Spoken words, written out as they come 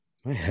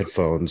My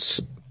headphones.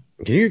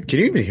 Can you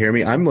even hear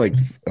me? I'm like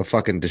a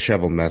fucking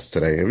disheveled mess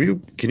today.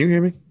 Can you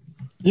hear me?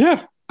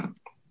 Yeah,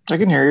 I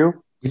can hear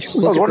you. Would you I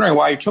look was at wondering this?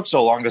 why it took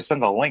so long to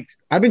send the link.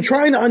 I've been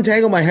trying to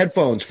untangle my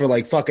headphones for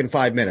like fucking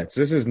 5 minutes.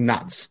 This is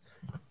nuts.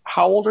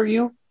 How old are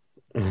you?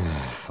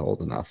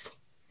 Old enough.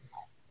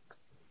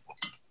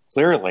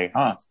 Clearly,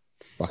 huh?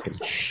 Fucking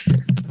shit.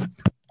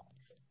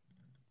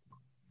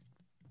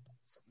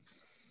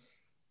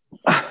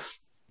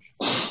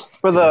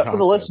 For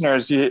the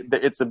listeners,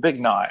 it's a big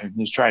knot.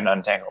 He's trying to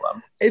untangle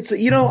them. It's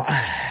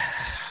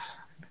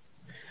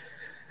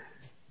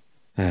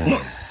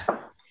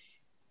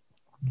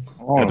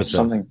Oh, episode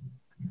something.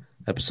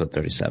 episode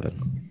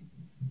 37.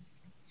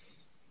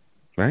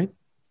 Right?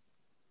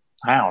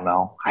 I don't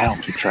know. I don't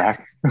keep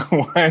track.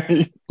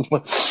 Why?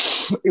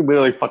 You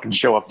literally fucking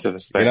show up to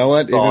this thing. You know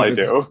what? That's all I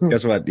do.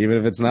 Guess what? Even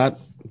if it's not,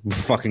 we're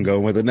fucking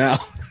going with it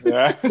now.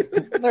 Yeah.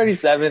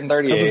 37,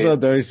 38.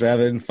 Episode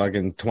 37,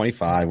 fucking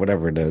 25,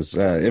 whatever it is.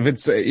 If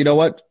it's, you know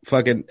what?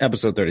 Fucking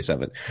episode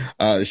 37.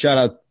 Shout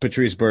out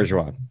Patrice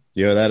Bergeron.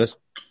 You know who that is?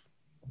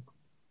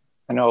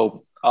 I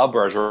know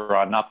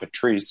Bergeron, not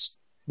Patrice.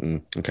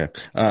 Okay.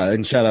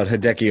 And shout out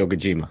Hideki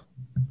Ogajima.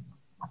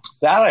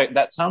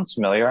 That sounds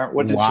familiar.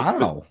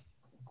 Wow.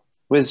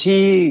 Was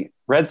he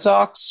Red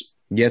Sox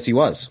Yes, he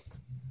was.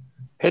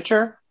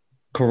 pitcher?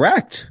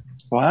 Correct.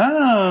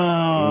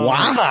 Wow.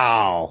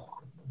 Wow.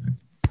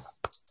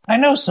 I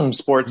know some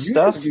sports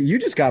stuff. You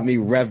just got me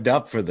revved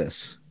up for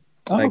this.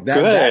 Oh, Like that,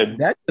 good.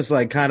 that just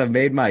like kind of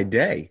made my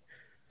day.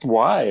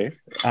 Why?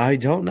 I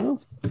don't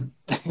know.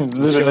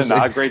 Is it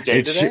not a great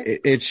day today?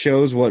 It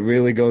shows what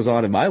really goes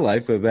on in my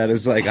life. That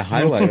is like a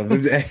highlight of the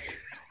day.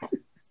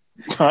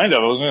 Kind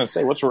of. I was going to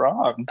say, what's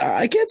wrong?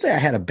 I can't say I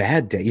had a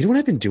bad day. You know what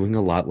I've been doing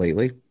a lot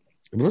lately?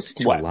 I've been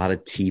listening to a lot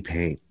of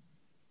T-Pain.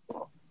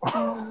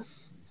 Why?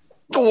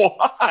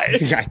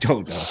 I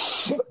don't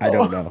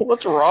know.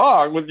 What's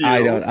wrong with you?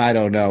 I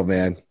don't know,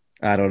 man.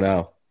 I don't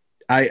know.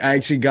 I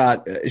actually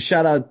got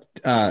shout out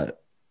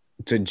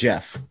to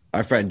Jeff,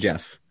 our friend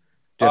Jeff.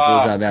 Jeff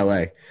was out in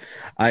LA.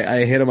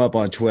 I hit him up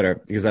on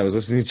Twitter because I was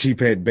listening to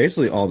T-Pain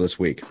basically all this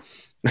week.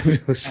 I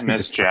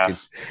miss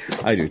Jeff.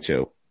 I do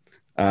too.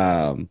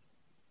 I've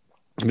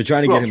been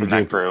trying to get him to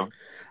do crew.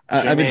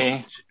 I've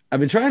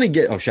been trying to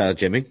get shout out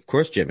Jimmy. Of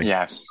course, Jimmy.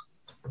 Yes.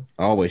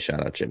 Always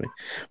shout out Jimmy.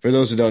 For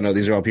those who don't know,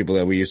 these are all people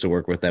that we used to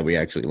work with that we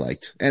actually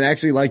liked and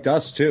actually liked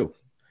us too.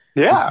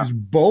 Yeah.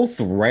 Both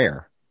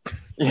rare.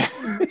 Yeah,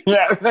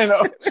 I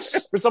know.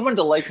 For someone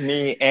to like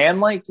me and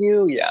like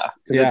you, yeah.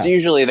 Because it's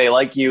usually they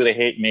like you, they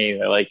hate me,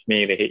 they like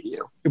me, they hate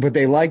you. But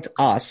they liked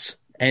us,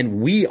 and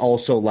we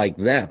also like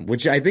them,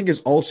 which I think is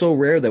also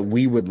rare that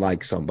we would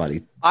like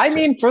somebody. I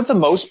mean, for the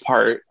most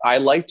part, I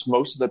liked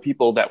most of the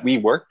people that we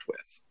worked with.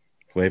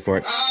 Wait for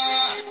it.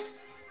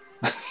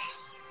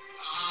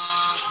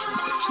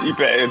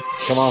 T-Pain.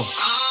 Come on.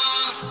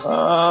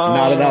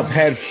 Not enough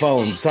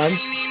headphones, son.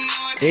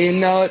 You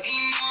know it.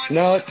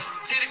 Know it.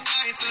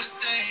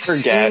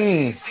 Forget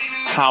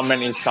how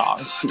many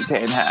songs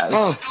T-Pain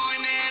has.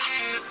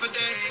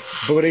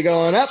 Booty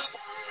going up,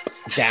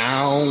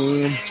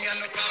 down.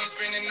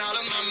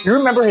 You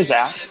remember his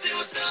app?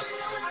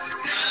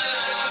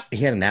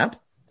 He had an app?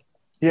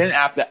 He had an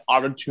app that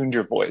auto-tuned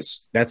your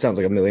voice. That sounds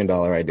like $1 million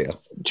idea.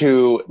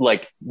 To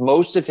like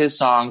most of his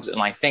songs,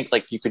 and I think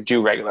like you could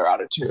do regular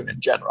auto-tune in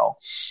general.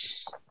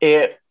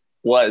 It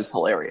was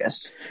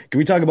hilarious. Can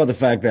we talk about the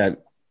fact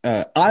that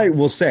I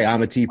will say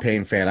I'm a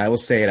T-Pain fan. I will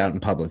say it out in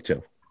public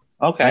too.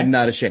 Okay. I'm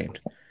not ashamed.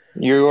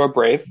 You are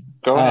brave.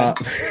 Go ahead.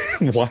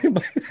 Why am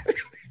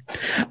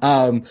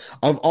I?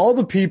 Of all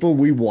the people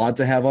we want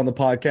to have on the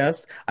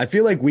podcast, I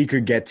feel like we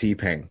could get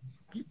T-Pain.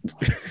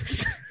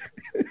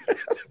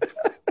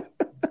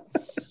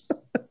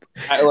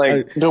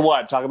 To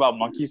what? Talk about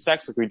monkey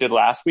sex like we did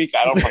last week?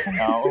 I don't fucking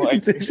know.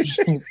 Like,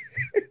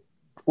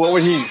 what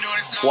would he?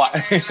 Why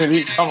would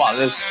he come on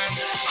this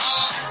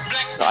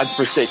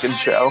godforsaken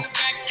show?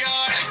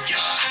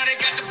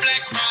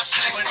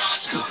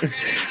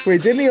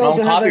 Wait, didn't he also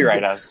don't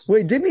copyright us?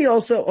 Wait, didn't he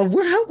also?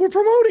 We're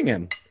promoting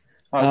him.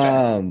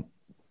 Okay.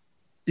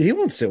 He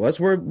won't sue us.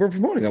 We're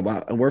promoting him.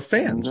 We're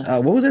fans.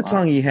 What was that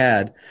song he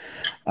had?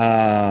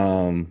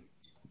 Oh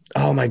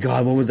my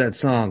God, what was that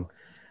song?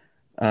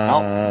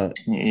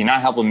 You're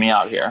not helping me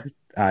out here.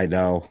 I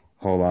know.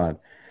 Hold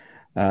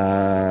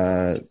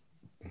on.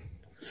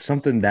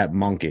 Something that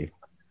monkey.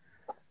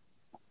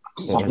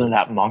 Something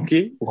that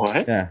monkey?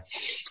 What? Yeah.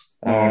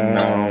 Oh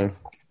no.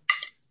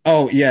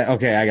 Oh yeah.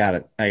 Okay, I got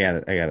it.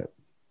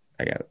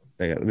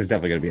 There's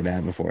definitely going to be an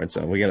ad before it,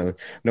 so we got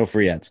no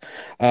free ads.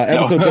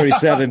 Episode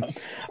 37.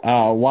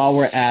 While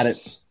we're at it,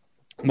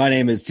 my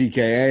name is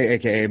TKA,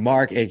 aka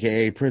Mark,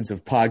 aka Prince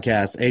of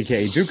Podcasts,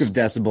 aka Duke of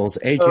Decibels,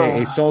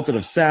 aka Sultan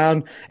of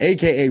Sound,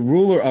 aka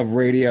Ruler of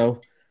Radio,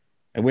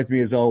 and with me,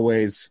 as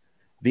always,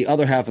 the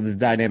other half of the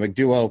dynamic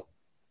duo,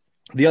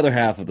 the other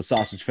half of the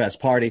Sausage Fest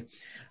Party,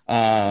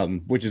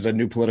 which is a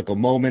new political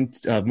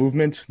movement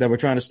that we're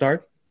trying to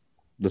start.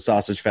 The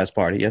Sausage Fest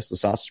Party. Yes, the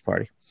Sausage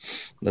Party.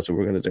 That's what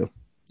we're going to do.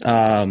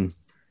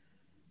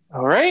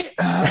 All right.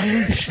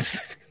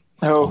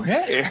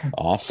 Okay.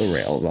 Off the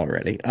rails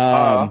already.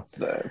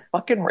 The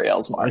fucking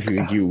rails, Mark.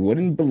 You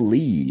wouldn't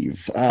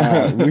believe.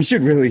 We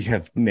should really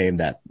have named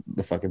that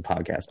the fucking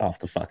podcast Off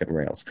the Fucking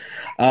Rails.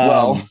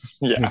 Well,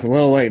 yeah. It's a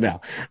little late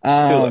now.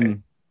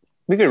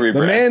 We could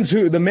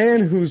rebrand. The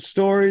man whose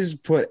stories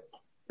put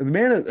the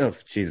man. Oh,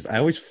 Jesus, I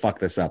always fuck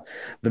this up.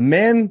 The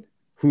man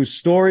whose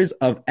stories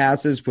of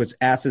asses puts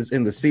asses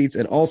in the seats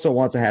and also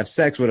wants to have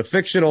sex with a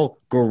fictional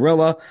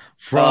gorilla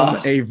from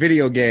a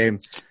video game.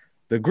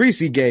 The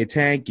greasy gay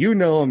tank. You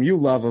know him. You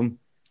love him.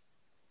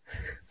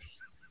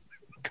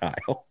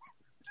 Kyle.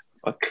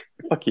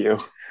 Fuck you.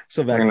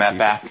 So bring that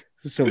back.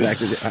 So back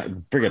to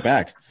bring it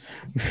back.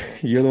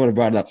 You're the one who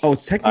brought it up. Oh,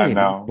 it's technically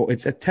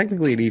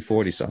technically an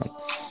E40 song.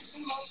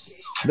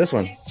 This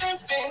one.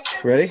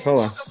 Ready? Hold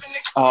on.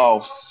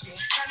 Oh.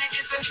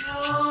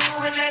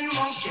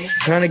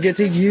 Trying to get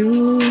to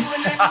you.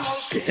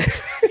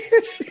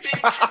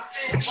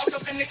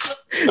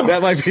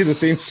 That might be the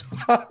theme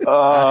song.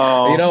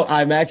 Oh. You know,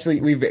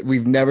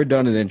 we've never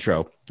done an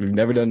intro. We've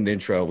never done an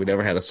intro. We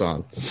never had a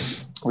song.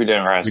 We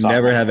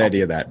never have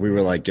any of that. We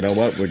were like, you know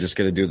what? We're just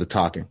going to do the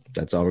talking.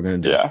 That's all we're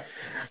going to do. Yeah.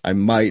 I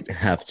might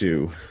have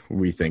to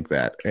rethink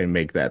that and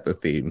make that the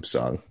theme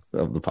song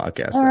of the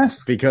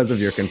podcast because of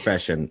your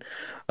confession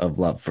of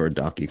love for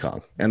Donkey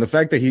Kong and the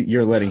fact that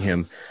you're letting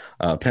him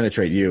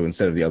penetrate you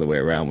instead of the other way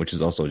around, which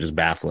is also just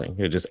baffling.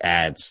 It just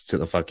adds to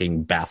the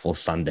fucking baffle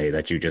Sunday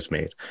that you just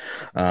made.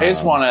 I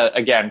just want to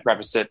again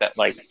preface it that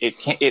like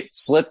it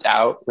slipped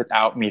out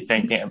without me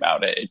thinking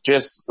about it. It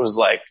just was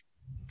like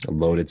a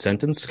loaded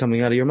sentence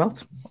coming out of your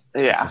mouth.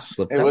 Yeah,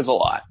 it was a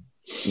lot.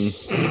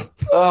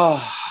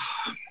 Oh,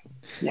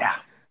 yeah.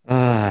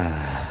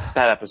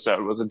 That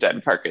episode was a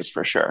dead carcass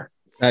for sure.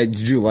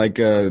 Did you like?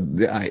 I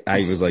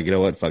was like, you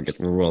know what? Fuck it,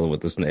 we're rolling with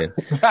this name.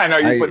 I know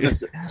you put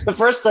this. The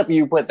first clip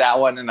you put that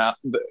one in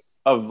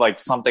of like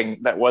something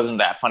that wasn't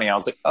that funny. I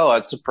was like, oh,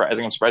 that's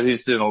surprising. I'm surprised he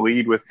just didn't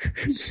lead with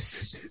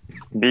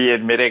me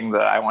admitting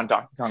that I want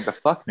Donkey Kong to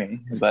fuck me.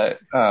 But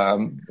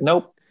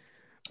nope,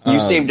 you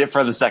saved it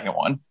for the second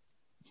one,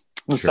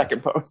 the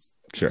second post.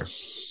 Sure,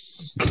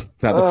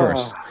 not the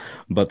first,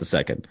 but the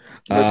second.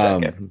 The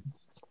second.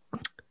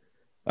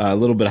 A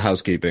little bit of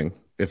housekeeping,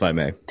 if I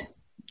may.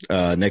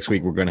 Next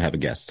week we're going to have a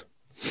guest.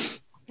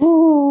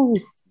 Ooh.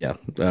 Yeah,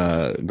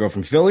 a girl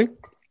from Philly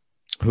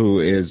who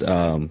is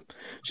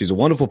she's a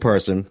wonderful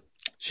person.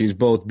 She's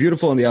both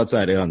beautiful on the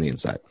outside and on the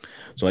inside.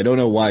 So I don't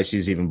know why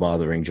she's even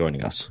bothering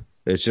joining us.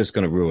 It's just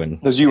going to ruin.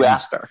 Because you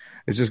asked her.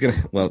 It's just going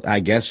to. Well,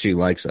 I guess she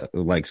likes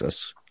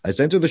us. I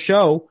sent her the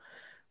show,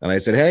 and I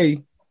said,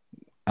 "Hey,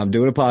 I'm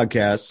doing a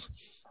podcast."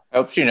 I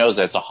hope she knows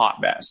that it's a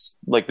hot mess.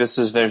 Like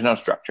there's no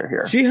structure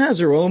here. She has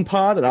her own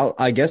pod, and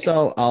I guess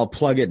I'll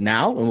plug it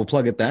now, and we'll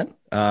plug it then.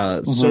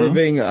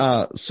 Serving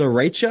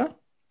Sriracha.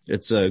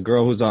 It's a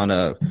girl who's on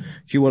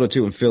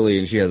Q102 in Philly,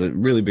 and she has a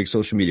really big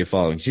social media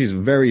following. She's a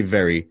very,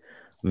 very,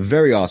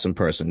 very awesome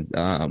person.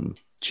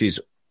 She's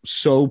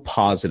so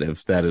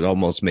positive that it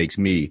almost makes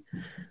me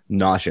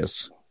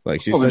nauseous.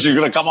 Like she's you're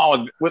gonna come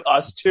on with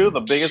us too,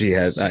 the biggest. She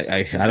has.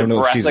 I don't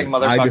know if she's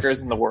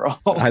motherfuckers in the world.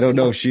 I don't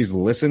know if she's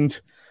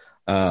listened.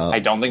 I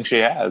don't think she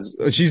has.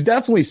 She's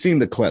definitely seen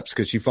the clips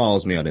because she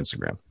follows me on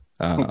Instagram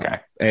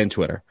and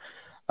Twitter.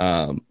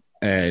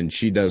 And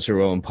she does her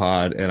own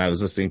pod, and I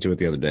was listening to it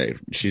the other day.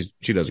 She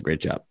does a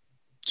great job.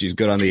 She's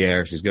good on the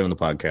air. She's good on the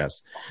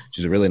podcast.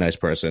 She's a really nice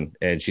person,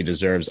 and she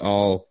deserves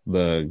all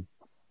the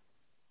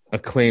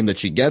acclaim that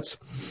she gets.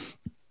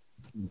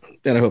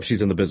 And I hope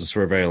she's in the business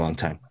for a very long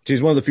time.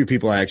 She's one of the few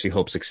people I actually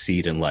hope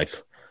succeed in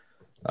life,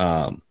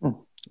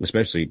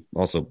 especially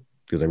also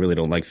because I really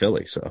don't like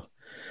Philly. So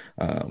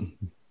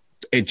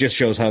it just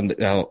shows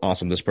how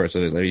awesome this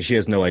person is. I mean, she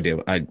has no idea.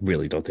 I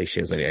really don't think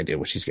she has any idea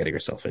what she's getting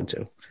herself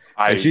into.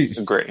 I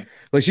agree.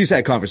 Like she's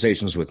had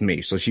conversations with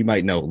me, so she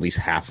might know at least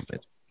half of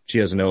it. She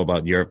doesn't know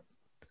about your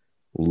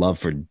love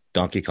for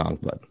Donkey Kong,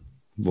 but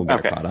we'll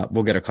get her caught up.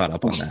 We'll get her caught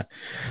up on that.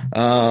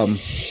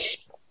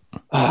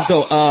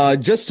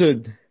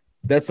 So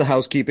that's the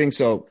housekeeping.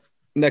 So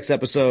next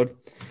episode,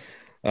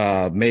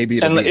 maybe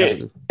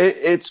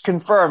it's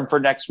confirmed for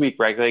next week,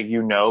 right? Like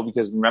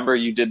because remember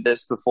you did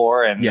this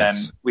before, and then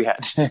we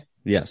had.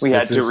 Yes, we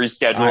had to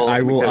reschedule.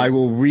 I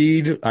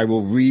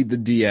will read the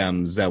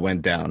DMs that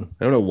went down.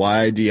 I don't know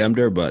why I DM'd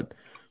her, but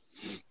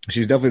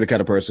she's definitely the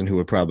kind of person who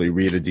would probably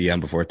read a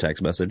DM before a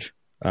text message.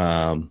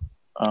 I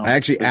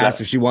actually asked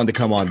if she wanted to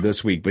come on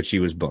this week, but she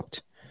was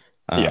booked.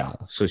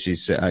 So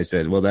I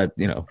said, well,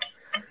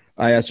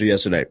 I asked her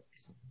yesterday,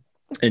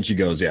 and she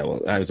goes, yeah. Well,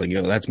 I was like,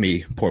 that's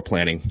me, poor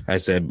planning. I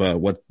said, but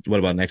what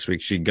about next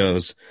week? She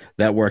goes,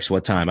 that works.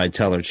 What time? I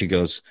tell her. She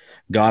goes,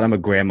 God, I'm a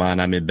grandma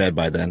and I'm in bed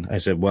by then. I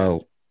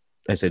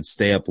said,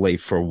 stay up late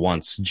for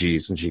once,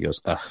 geez. And she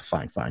goes,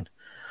 fine.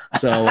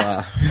 So,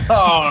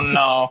 oh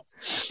no.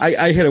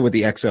 I hit her with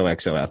the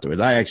XOXO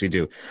afterwards. I actually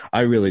do.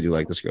 I really do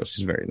like this girl.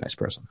 She's a very nice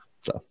person.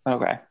 So,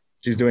 okay.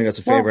 She's doing us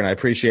a favor and I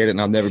appreciate it,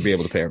 and I'll never be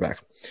able to pay her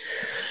back.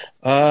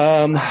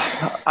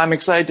 I'm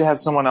excited to have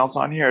someone else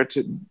on here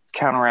to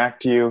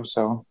counteract you.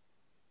 So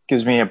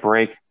gives me a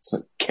break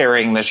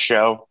carrying this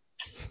show.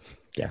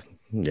 Yeah.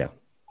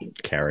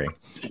 Carrie.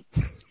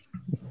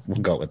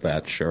 We'll go with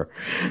that, sure.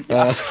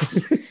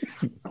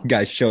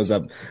 Guy shows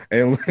up,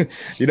 and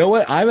you know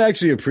what? I'm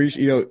actually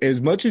as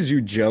much as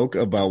you joke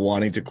about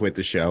wanting to quit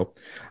the show,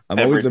 I'm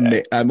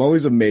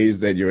always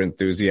amazed at your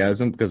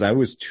enthusiasm, because I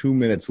was 2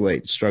 minutes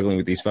late struggling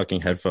with these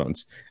fucking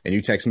headphones, and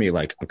you text me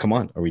like, "Come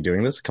on, are we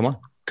doing this? Come on."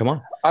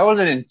 I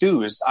wasn't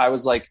enthused. I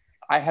was like,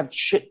 I have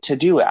shit to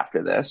do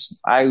after this.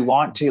 I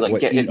want to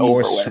get it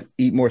over with.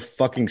 Eat more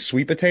fucking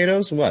sweet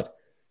potatoes? What?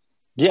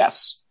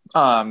 Yes.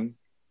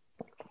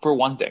 For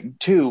one thing.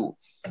 Two,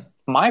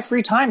 my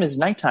free time is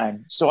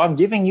nighttime, so I'm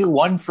giving you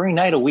one free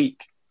night a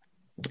week.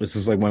 This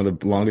is like one of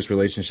the longest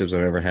relationships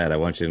I've ever had. I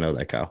want you to know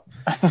that, Kyle.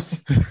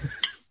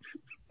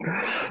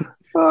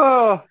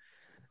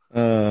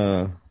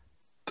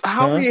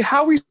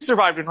 How we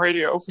survived in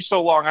radio for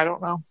so long, I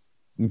don't know.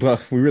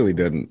 But we really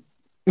didn't.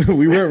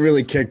 We weren't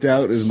really kicked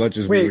out as much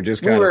as we were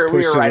just kind of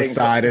pushed to the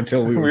side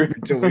until we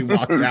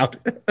walked out.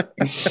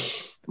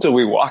 Until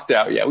we walked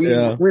out, yeah.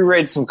 We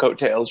rode some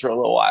coattails for a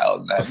little while,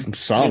 and then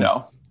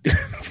some.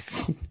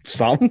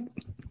 Some.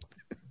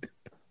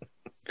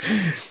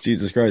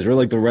 Jesus Christ, we're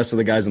like the rest of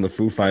the guys in the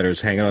Foo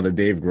Fighters hanging on to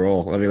Dave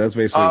Grohl. I mean, that's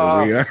basically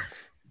what we are.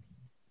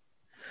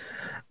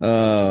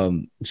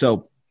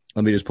 So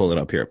let me just pull it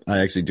up here. I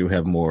actually do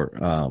have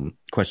more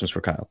questions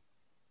for Kyle.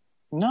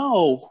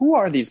 No, who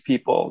are these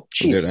people?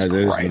 Jesus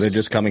Christ. They're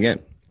just coming in.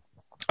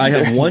 I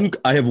have one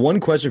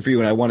question for you,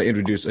 and I want to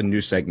introduce a new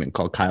segment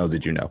called Kyle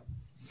Did You Know?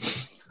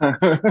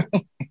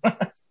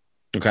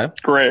 Okay.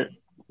 Great.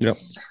 Yep.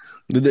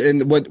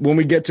 And when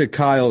we get to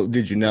Kyle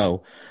Did You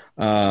Know,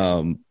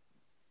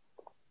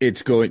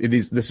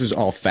 this is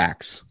all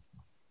facts.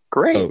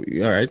 Great. Oh,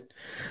 all right.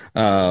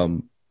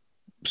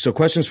 So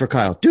questions for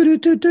Kyle.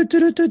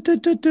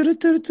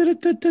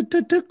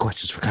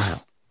 Questions for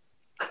Kyle.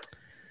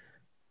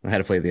 I had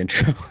to play the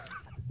intro.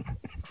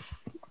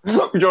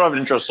 We don't have an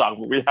intro song,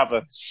 but we have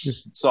a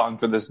song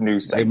for this new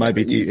segment. It might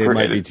be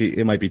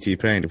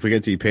T-Pain. If we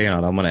get T-Pain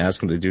on, I'm going to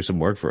ask him to do some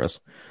work for us.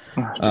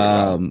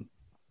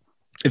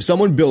 If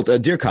someone built a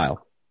Dear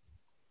Kyle,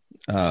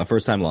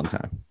 first time, long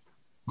time.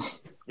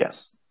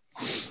 Yes.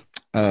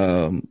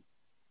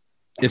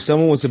 If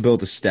someone was to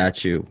build a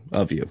statue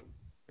of you,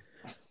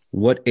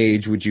 what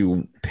age would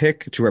you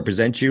pick to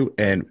represent you,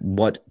 and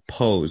what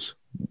pose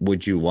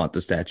would you want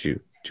the statue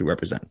to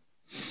represent?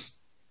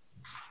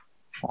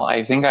 Well,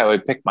 I think I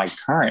would pick my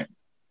current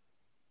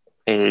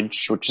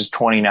age, which is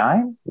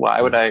 29.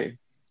 Why would I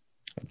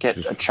get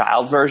a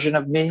child version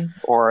of me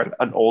or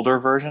an older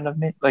version of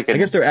me? I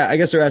guess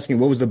they're asking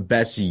what was the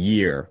best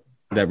year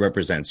that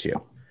represents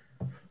you.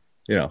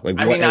 You know, like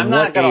I'm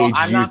not gonna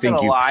lie.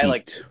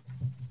 Peaked?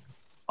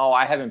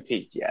 I haven't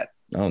peaked yet.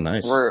 Oh,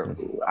 nice.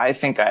 I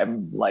think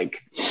I'm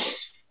like.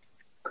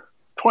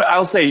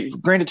 I'll say,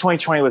 granted,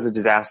 2020 was a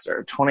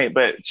disaster.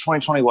 But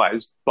 2020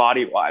 wise,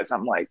 body wise,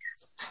 I'm like,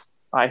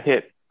 I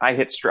hit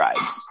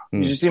strides.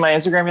 Did you see my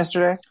Instagram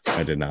yesterday?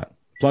 I did not.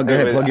 Go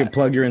ahead.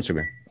 Plug your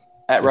Instagram.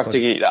 At Rough to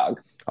Eat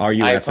Dog.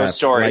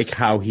 RUFF. Like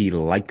how he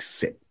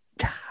likes it.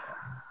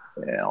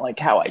 Yeah, like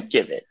how I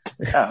give it.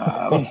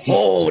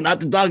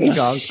 Not the Donkey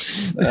Kong.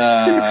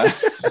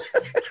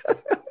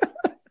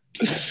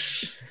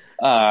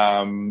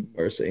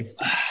 Mercy.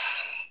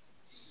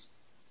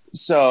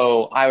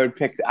 So I would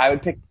pick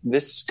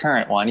this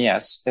current one,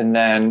 yes, and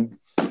then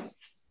I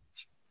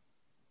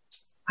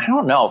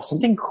don't know,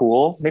 something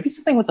cool, maybe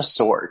something with a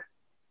sword.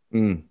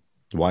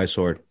 Why a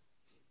sword?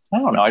 I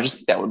don't know. I just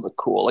think that would look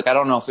cool. Like I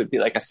don't know if it'd be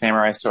like a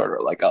samurai sword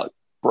or like a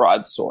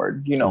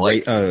broadsword. You know,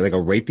 like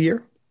a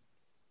rapier.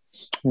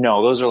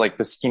 No, those are like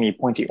the skinny,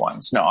 pointy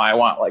ones. No, I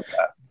want like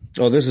a.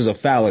 Oh, this is a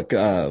phallic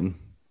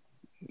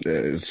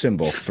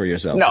symbol for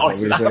yourself. No,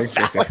 it's not a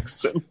phallic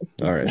symbol.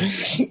 All right.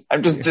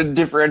 I'm just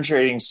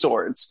differentiating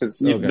swords because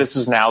this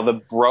is now the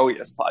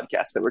Broiest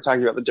podcast that we're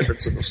talking about the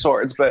differences of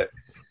swords. But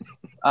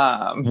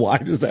why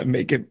does that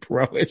make it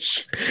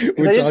bro-ish?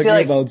 We're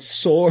talking about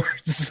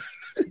swords.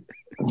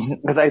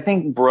 Because I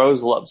think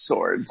bros love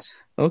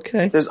swords.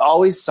 Okay. There's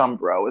always some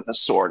bro with a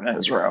sword in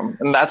his room,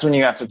 and that's when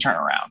you have to turn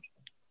around.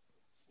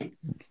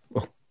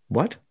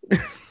 What?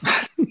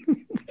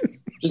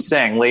 Just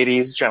saying,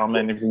 ladies,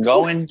 gentlemen, if you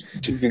go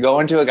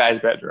into a guy's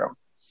bedroom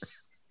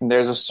and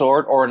there's a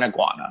sword or an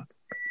iguana,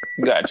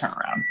 you gotta turn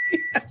around.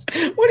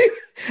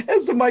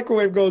 As the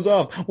microwave goes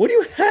off, what do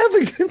you have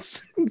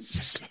against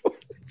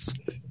swords?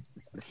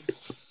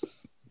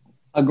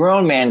 A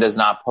grown man does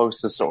not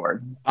post a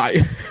sword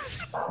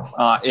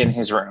in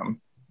his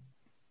room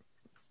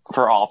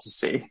for all to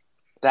see.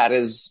 That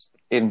is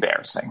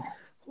embarrassing.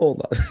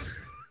 Hold on.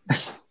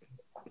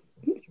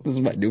 This is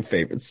my new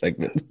favorite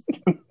segment.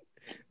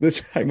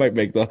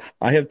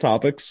 I have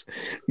topics,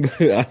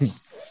 but I'm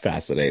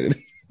fascinated.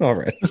 All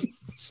right.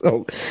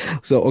 So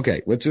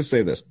okay, let's just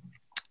say this.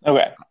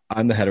 Okay.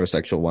 I'm the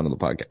heterosexual one on the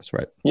podcast,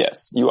 right?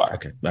 Yes, you are.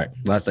 Okay. All right.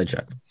 Last I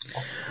checked.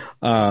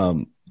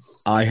 I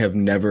have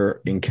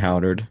never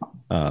encountered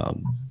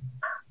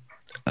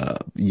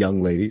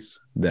young ladies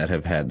that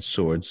have had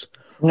swords.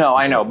 No,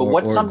 I know, but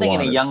what's something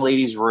iguanas in a young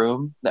lady's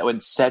room that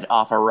would set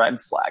off a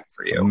red flag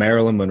for you? A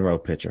Marilyn Monroe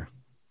picture.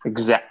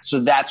 Exact. So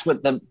that's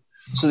what the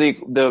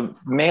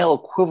male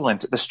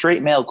equivalent, the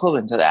straight male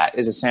equivalent to that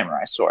is a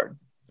samurai sword,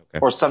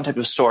 or some type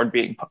of sword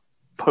being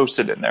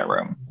posted in their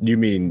room. You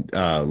mean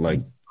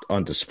like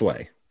on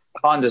display?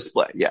 On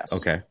display,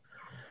 yes. Okay.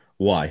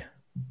 Why?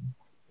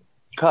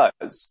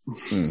 Because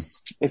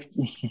if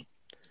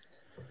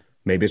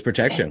maybe it's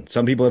protection.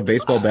 Some people have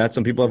baseball bats.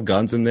 Some people have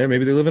guns in there.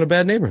 Maybe they live in a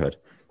bad neighborhood.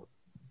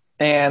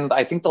 And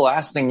I think the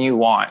last thing you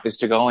want is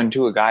to go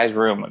into a guy's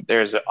room.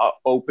 There's an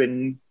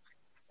open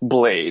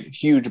blade,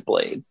 huge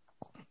blade.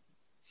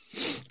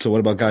 So what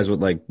about guys with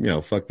they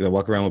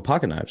walk around with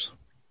pocket knives,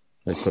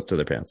 like clipped to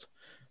their pants?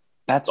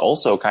 That's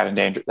also kind of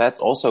dangerous. That's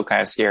also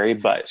kind of scary.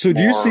 But so,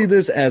 do you see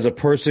this as a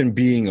person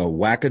being a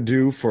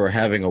wackadoo for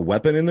having a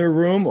weapon in their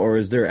room, or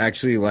is there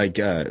actually like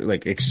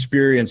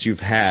experience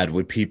you've had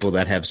with people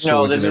that have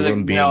swords in their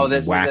room being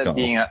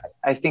wacko?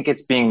 I think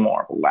it's being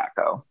more of a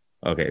wacko.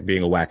 Okay,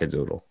 being a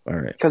wackadoodle. All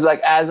right. Because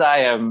as I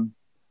am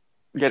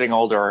getting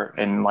older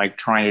and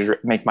trying to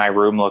make my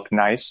room look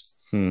nice,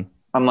 I'm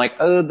like,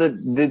 oh,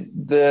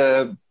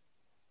 the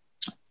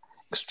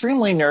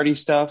extremely nerdy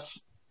stuff,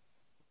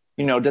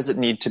 doesn't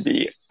need to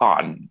be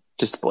on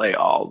display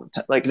all the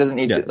time. It doesn't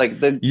need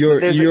to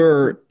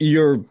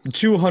your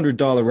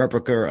 $200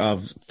 replica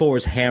of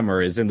Thor's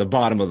hammer is in the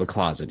bottom of the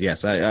closet.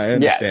 Yes, I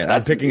understand. Yes,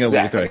 I'm picking up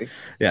what you're throwing.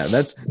 Yeah,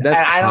 that's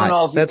I don't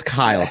know if that's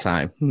Kyle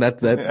time.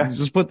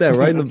 Just put that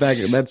right in the back.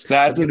 That's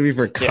going to be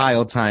for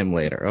Kyle time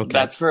later. Okay,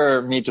 that's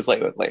for me to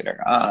play with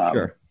later.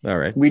 Sure. All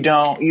right. You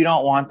don't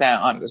want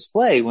that on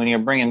display when you're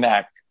bringing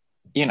back,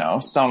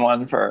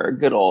 someone for a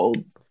good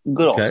old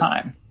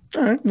time.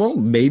 All right. Well,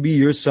 maybe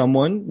you're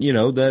someone,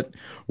 that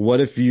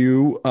what if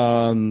you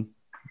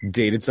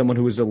dated someone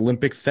who was an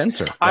Olympic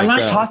fencer? I'm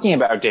not talking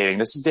about dating.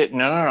 This is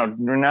no.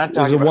 We're not talking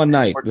about this is a one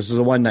night. This is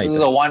a one night. This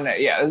is a one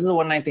night. Yeah, this is a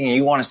one night thing.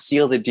 You want to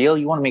seal the deal.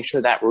 You want to make sure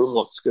that room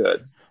looks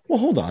good. Well,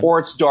 hold on. Or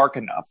it's dark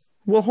enough.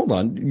 Well, hold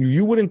on.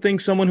 You wouldn't think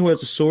someone who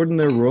has a sword in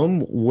their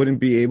room wouldn't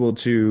be able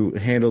to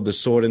handle the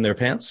sword in their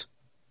pants?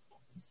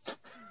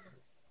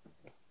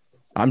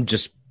 I'm going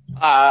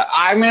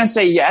to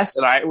say yes,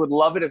 and I would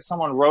love it if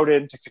someone wrote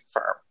in to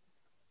confirm.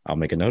 I'll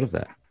make a note of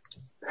that.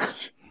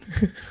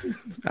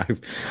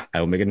 I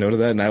will make a note of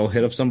that, and I will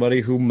hit up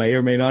somebody who may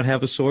or may not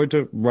have a sword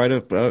to write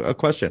a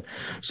question.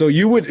 So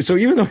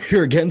even though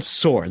you're against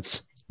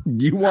swords,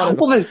 you want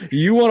to hold the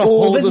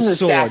sword. This is a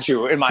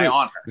statue in my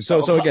honor.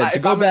 So again, to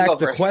go back,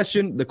 the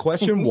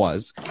question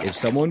was, if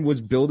someone was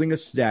building a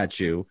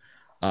statue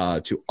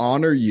to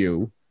honor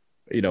you,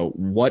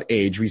 what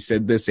age? We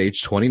said this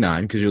age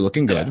 29 because you're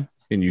looking good. Yeah.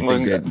 And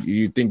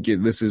you think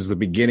this is the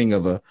beginning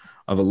of a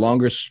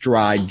longer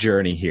stride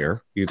journey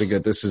here. You think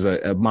that this is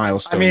a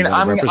milestone. I mean,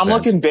 I'm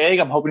looking big.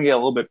 I'm hoping to get a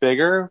little bit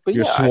bigger. But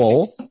you're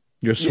swole.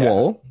 You're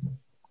swole.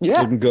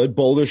 Yeah. Looking good.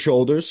 Boulder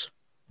shoulders.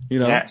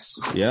 Yes.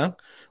 Yeah.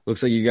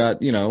 Looks like you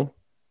got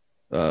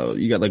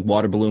like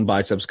water balloon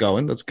biceps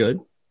going. That's good.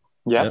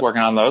 Yeah.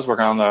 Working on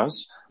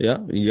those. Yeah.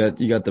 You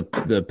got the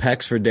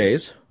pecs for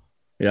days.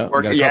 Yeah.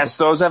 Yes,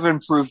 those have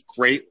improved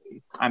greatly.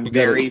 I'm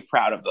very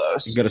proud of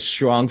those. You got a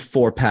strong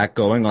 4-pack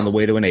going on the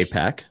way to an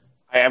 8-pack.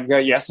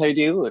 Yes, I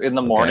do. In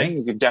the morning,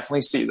 you can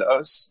definitely see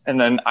those. And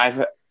then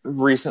I've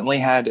recently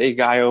had a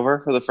guy over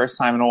for the first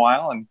time in a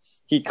while, and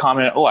he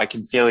commented, "Oh, I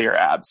can feel your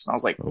abs." And I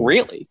was like,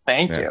 "Really?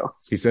 Thank you."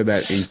 He said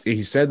that.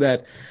 He said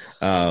that.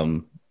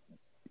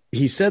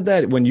 He said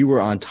that when you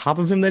were on top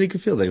of him, that he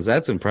could feel that. Because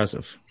that's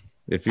impressive.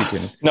 If you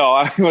can. No,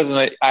 I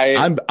wasn't.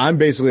 I'm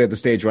basically at the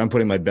stage where I'm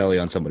putting my belly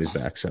on somebody's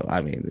back. So I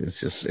mean,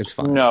 it's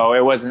fine. No,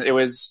 it wasn't.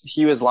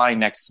 He was lying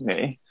next to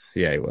me.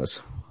 Yeah, he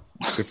was.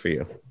 Good for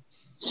you.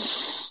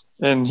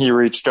 And he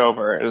reached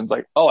over and was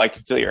like, "Oh, I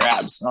can feel your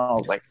abs." And I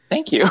was like,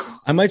 "Thank you."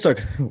 I might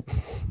start.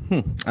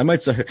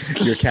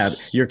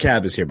 Your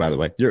cab is here, by the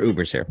way. Your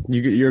Uber's here.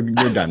 You're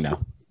done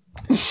now.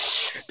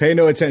 Pay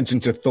no attention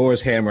to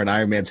Thor's hammer and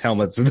Iron Man's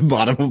helmets at the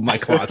bottom of my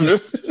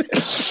closet.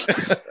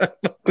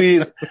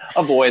 Please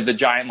avoid the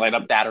giant light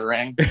up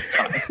batarang. It's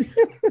fine.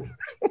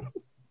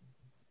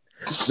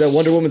 Is that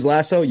Wonder Woman's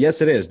lasso?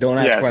 Yes, it is. Don't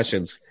ask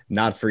questions.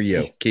 Not for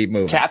you. Keep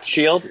moving. Cap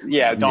shield?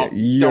 Yeah, don't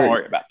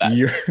worry about that.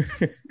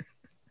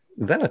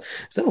 Is that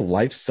a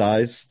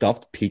life-size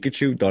stuffed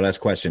Pikachu? Don't ask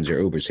questions.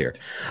 Your Uber's here.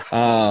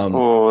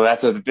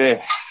 That's a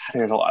big.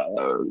 There's a lot of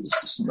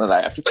those that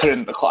I have to put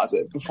in the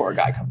closet before a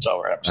guy comes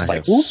over. I'm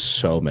just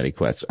so many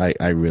questions.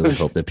 I really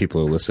hope that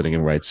people are listening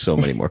and write so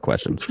many more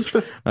questions.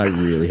 I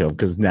really hope,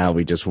 because now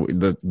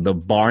the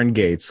barn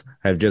gates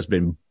have just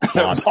been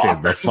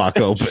busted the fuck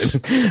open.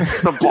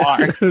 It's a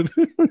barn.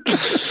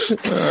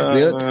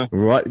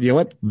 You know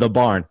what? The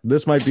barn.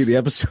 This might be the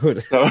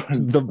episode.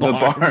 The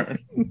barn.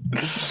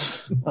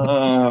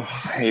 I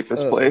hate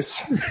this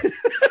place.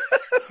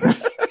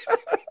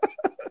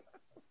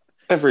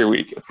 Every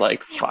week it's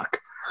like, fuck.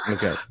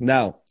 Okay,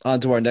 now on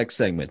to our next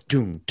segment.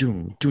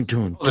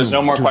 There's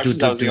no more questions.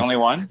 That was the only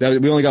one.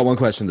 We only got one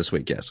question this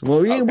week. Yes. Well,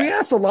 we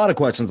asked a lot of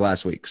questions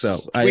last week,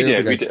 so I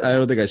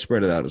don't think I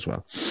spread it out as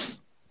well.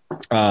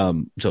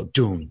 So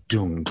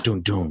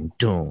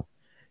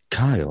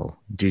Kyle,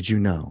 did you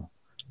know?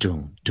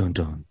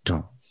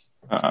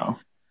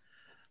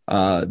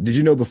 Did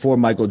you know before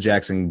Michael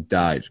Jackson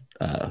died,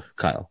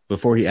 Kyle,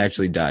 before he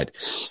actually died,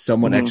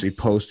 someone actually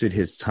posted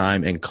his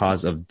time and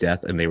cause of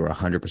death, and they were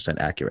 100%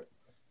 accurate?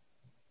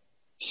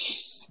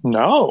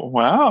 No,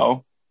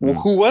 wow. Well,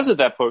 who was it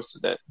that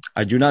posted it?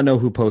 I do not know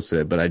who posted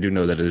it, but I do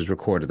know that it is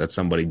recorded that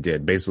somebody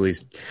did. Basically,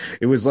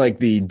 it was like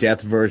the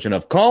death version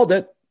of "called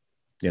it,"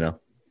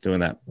 doing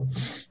that.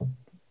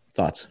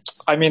 Thoughts?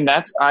 I mean,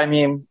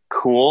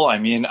 cool. I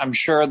mean, I'm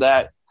sure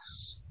that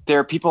there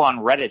are people on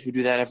Reddit who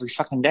do that every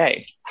fucking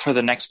day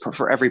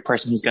for every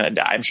person who's going to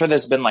die. I'm sure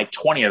there's been like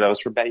 20 of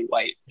those for Betty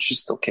White. She's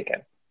still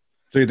kicking.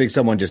 So you think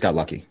someone just got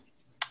lucky?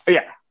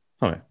 Yeah.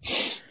 All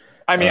right.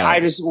 I mean,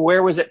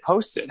 where was it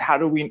posted? How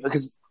do we,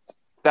 because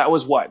that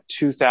was what,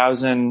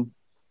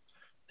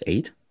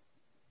 2008?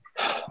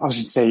 I was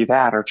just say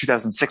that, or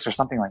 2006 or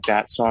something like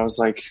that. So I was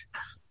like,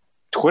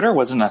 Twitter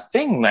wasn't a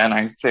thing then,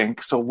 I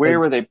think. So where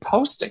were they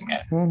posting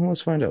it? Well,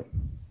 let's find out.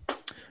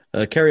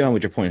 Carry on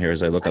with your point here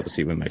as I look up to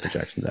see when Michael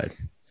Jackson died.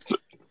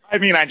 I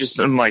mean,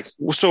 I'm like,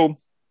 so,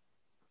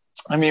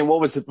 I mean, what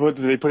was it? What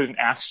did they put in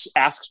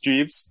Ask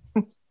Jeeves?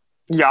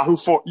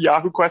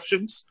 Yahoo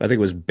questions? I think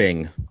it was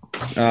Bing.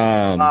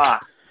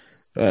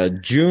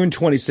 June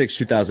 26,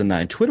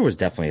 2009. Twitter was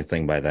definitely a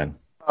thing by then.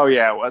 Oh,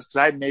 yeah, it was, because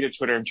I had made a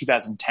Twitter in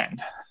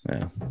 2010.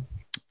 Yeah.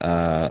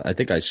 I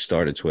think I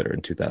started Twitter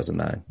in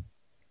 2009.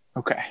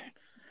 Okay.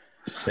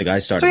 I think I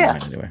started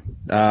mine anyway.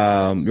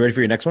 You ready for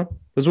your next one?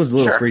 This one's a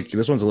little freaky.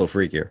 This one's a little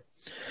freakier.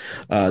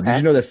 Did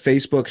you know that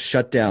Facebook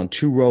shut down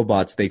 2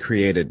 robots they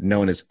created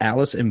known as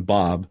Alice and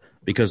Bob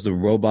because the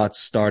robots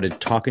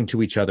started talking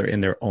to each other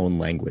in their own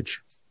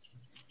language?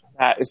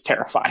 That is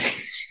terrifying.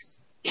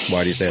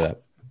 Why do you say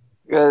that?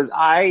 Because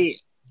I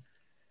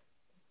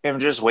am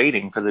just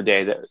waiting for the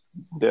day that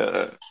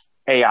the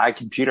AI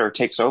computer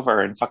takes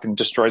over and fucking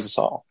destroys us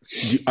all.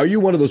 Are you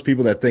one of those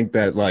people that think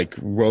that like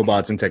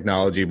robots and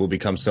technology will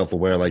become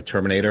self-aware like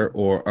Terminator,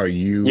 or are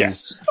you?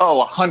 Yes.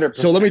 Oh, 100%.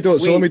 So let me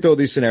throw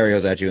these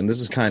scenarios at you, and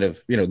this is kind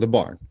of the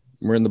barn.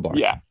 We're in the barn.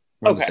 Yeah.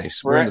 We're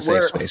in the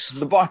safe space.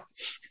 The barn.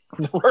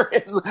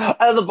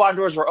 The barn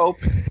doors were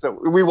open, so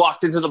we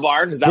walked into the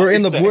barn. Is that we're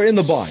in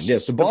the barn?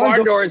 Yes, the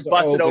barn doors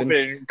busted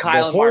open.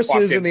 Kyle the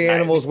horses and the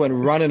animals went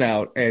running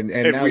out, and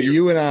now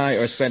you and I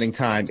are spending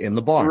time in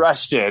the barn.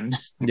 Rushed in.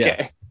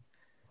 Okay.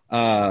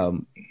 Yeah.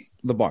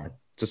 The barn.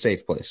 It's a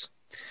safe place.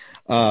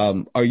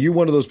 Are you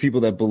one of those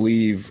people that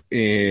believe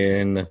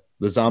in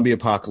the zombie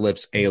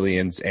apocalypse,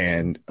 aliens,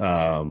 and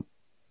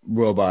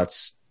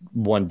robots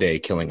one day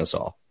killing us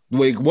all?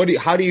 Like,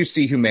 how do you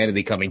see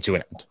humanity coming to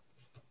an end?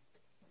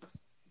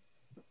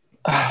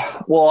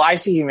 Well, I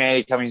see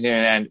humanity coming to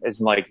an end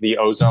as like the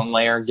ozone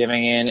layer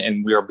giving in,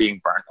 and we are being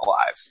burnt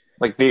alive.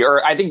 Like the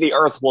Earth, I think the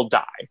Earth will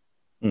die.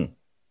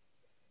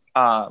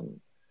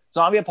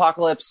 Zombie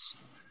apocalypse.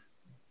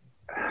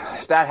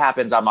 If that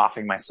happens, I'm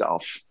offing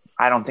myself.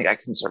 I don't think I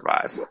can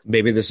survive.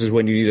 Maybe this is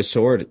when you need a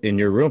sword in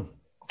your room.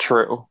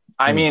 True.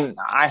 I mean,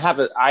 I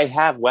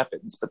have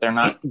weapons, but they're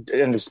not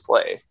in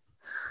display.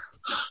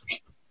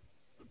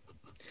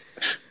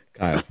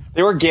 Kyle.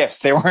 They were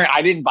gifts. They weren't.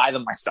 I didn't buy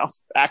them myself.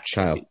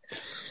 Actually,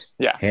 Kyle.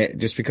 Yeah.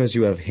 Just because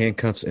you have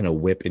handcuffs and a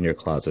whip in your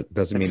closet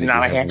doesn't mean it's that not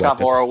you a have handcuff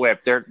weapons. or a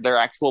whip. They're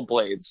actual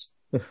blades.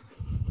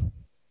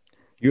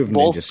 You have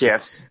both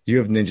gifts. You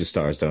have ninja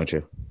stars, don't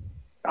you?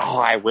 Oh,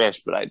 I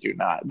wish, but I do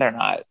not. They're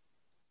not.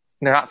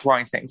 They're not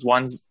throwing things.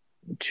 One's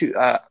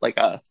like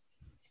a.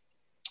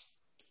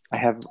 I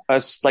have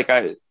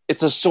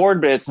it's a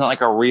sword, but it's not like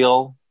a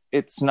real.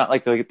 It's not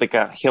like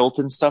a hilt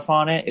and stuff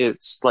on it.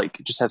 It's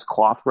like it just has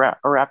cloth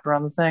wrapped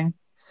around the thing.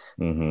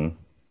 Mm-hmm.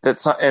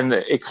 That's not, and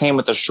it came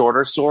with a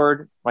shorter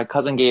sword. My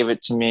cousin gave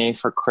it to me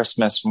for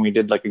Christmas when we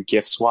did like a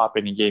gift swap,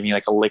 and he gave me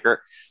like a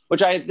liquor,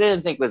 which I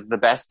didn't think was the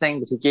best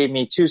thing, but he gave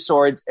me 2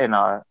 swords and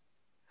a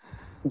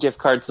gift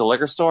card to the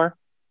liquor store.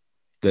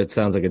 That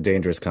sounds like a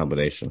dangerous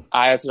combination.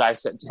 That's what I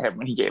said to him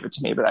when he gave it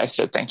to me, but I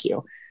said thank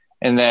you.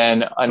 And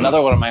then another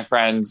one of my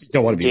friends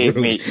don't want to be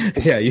rude.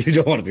 Yeah, you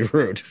don't want to be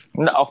rude.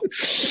 No.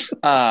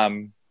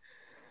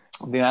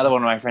 The other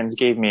one of my friends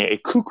gave me a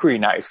kukri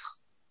knife.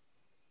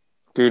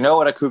 Do you know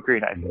what a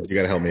kukri knife is? You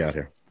got to help me out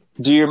here.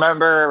 Do you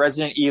remember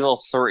Resident Evil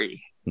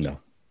 3? No. All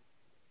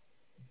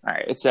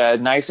right. It's a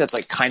knife that's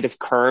like kind of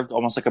curved,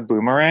 almost like a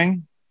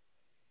boomerang.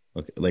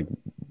 Okay, like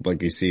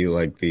you see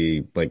like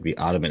the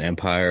Ottoman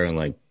Empire and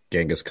like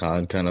Genghis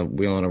Khan kind of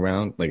wheeling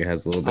around. Like it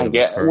has a little bit of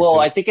a curve. Well,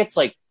 I think it's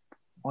like,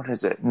 what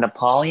is it?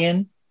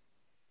 Napoleon?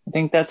 I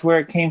think that's where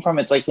it came from.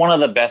 It's like one of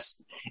the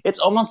best. It's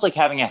almost like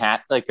having a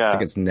hat, like a I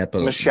think it's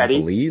machete.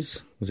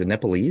 Nepalese. Is it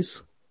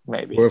Nepalese?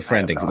 Maybe. We're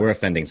offending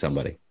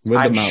somebody.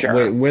 Where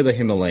the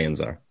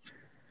Himalayans are.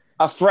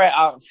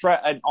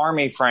 An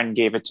army friend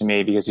gave it to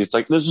me because he's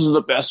like, this is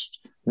the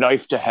best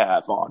knife to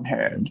have on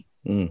hand.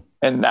 And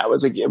that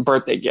was a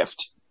birthday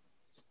gift.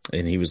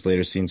 And he was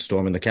later seen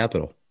storming the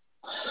Capitol.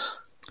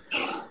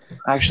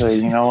 Actually,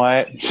 you know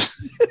what?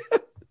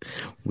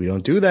 We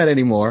don't do that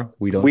anymore.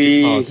 We don't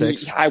do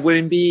politics. I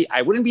wouldn't be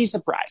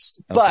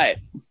surprised. Okay.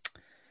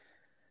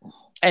 But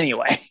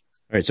anyway. All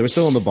right, so we're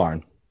still in the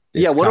barn.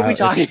 What are we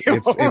talking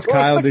about? It's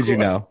Kyle, did you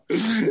know?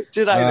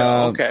 Did I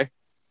know? Okay.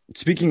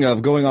 Speaking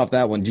of going off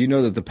that one, do you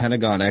know that the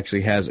Pentagon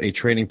actually has a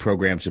training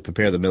program to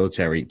prepare the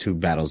military to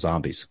battle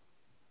zombies?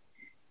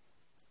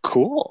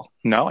 Cool.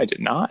 No, I did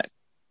not.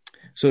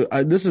 So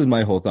this is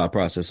my whole thought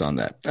process on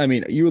that. I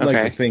mean, you would like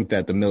to Okay. think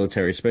that the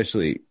military,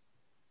 especially,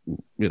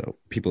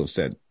 people have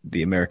said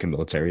the American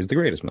military is the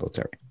greatest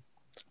military.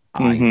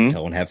 I Mm-hmm.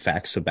 don't have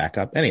facts to back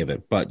up any of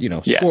it, but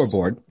Yes.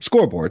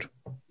 scoreboard,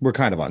 we're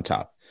kind of on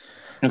top.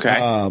 Okay.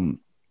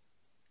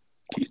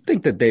 Do you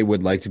think that they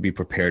would like to be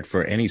prepared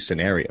for any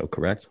scenario,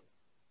 correct?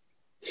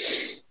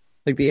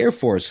 Like the Air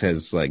Force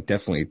has like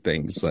definitely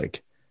things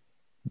like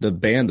the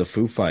band, the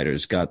Foo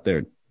Fighters got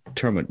their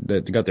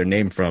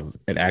name from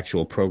an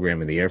actual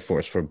program in the Air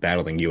Force for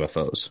battling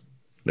UFOs.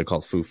 They're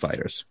called Foo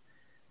Fighters.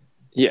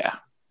 Yeah.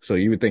 So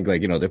you would think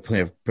like,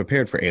 they're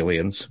prepared for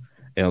aliens.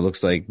 And it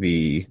looks like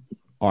the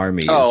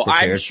Army is Oh, I'm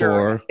prepared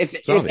sure. for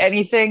If zombies.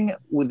 anything,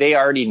 they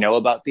already know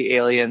about the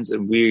aliens,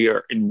 and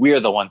we're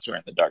the ones who are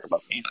in the dark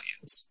about the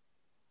aliens.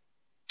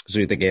 So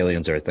you think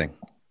aliens are a thing?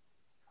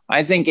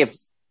 I think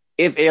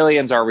if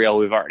aliens are real,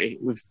 we're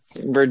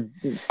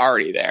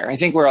already there. I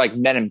think we're like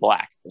Men in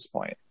Black at this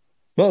point.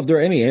 Well, if there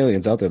are any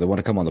aliens out there that want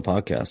to come on the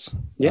podcast,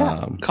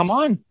 Yeah, come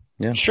on.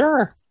 yeah.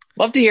 Sure.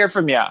 Love to hear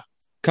from you.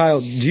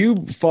 Kyle, do you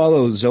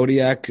follow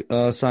zodiac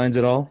signs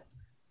at all?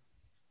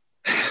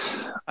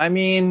 I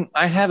mean,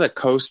 I have a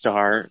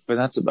co-star, but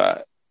that's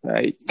about.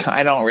 I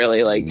don't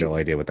really like. No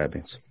idea what that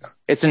means.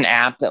 It's an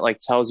app that like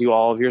tells you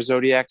all of your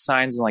zodiac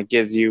signs and like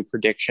gives you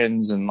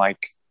predictions and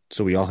like.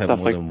 So we all have Stuff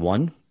more like- than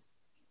one?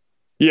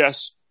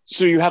 Yes.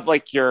 So you have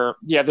like you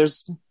have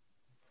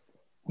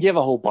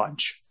a whole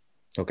bunch,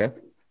 Okay.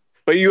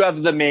 but you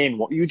have the main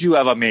one. You do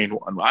have a main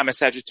one. I'm a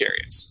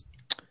Sagittarius.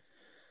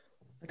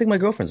 I think my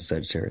girlfriend's a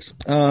Sagittarius.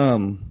 I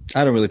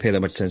don't really pay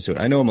that much attention to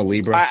it. I know I'm a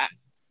Libra.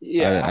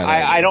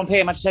 I don't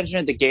pay much attention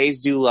to it. The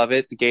gays do love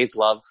it. The gays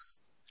love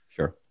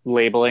Sure.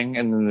 labeling,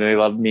 and then they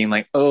love being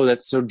like, "Oh,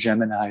 that's so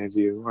Gemini of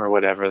you," or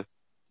whatever.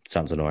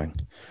 Sounds annoying.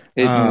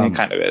 It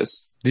kind of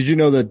is. Did you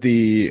know that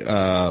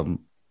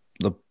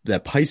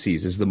that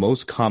Pisces is the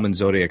most common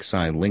zodiac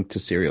sign linked to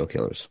serial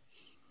killers?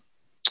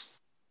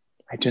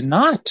 I did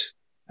not.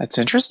 That's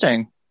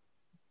interesting.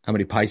 How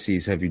many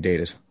Pisces have you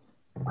dated?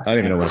 I don't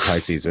even know what a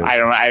Pisces is. I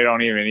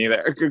don't even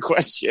either. Good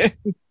question.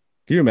 Can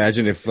you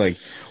imagine if like,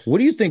 what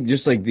do you think?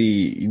 Just like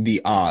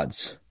the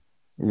odds,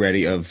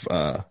 ready of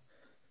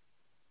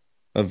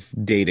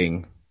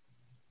dating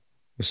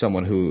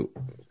someone who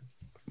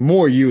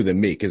more you than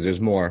me, because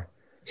there's more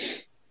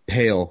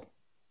pale.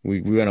 We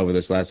went over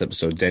this last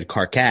episode. Dead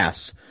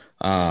carcass.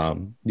 You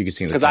can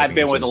see Because I've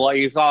been with a lot.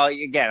 You call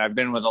it again. I've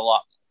been with a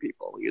lot of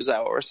people. Is that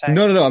what we're saying?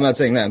 No. I'm not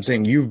saying that. I'm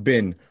saying you've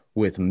been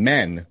with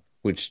men,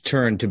 which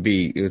turn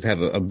to have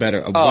a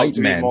better white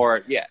to men be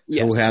more. Yeah.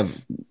 Yes. who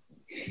have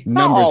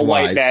Not numbers all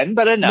white wise. men,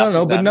 but enough.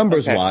 No, of but them.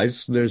 numbers Okay.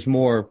 wise, there's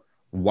more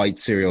white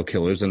serial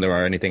killers than there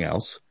are anything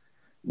else.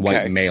 White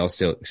Okay. male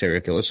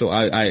serial killers. So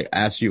I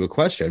asked you a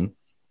question.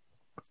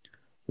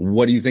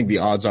 What do you think the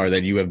odds are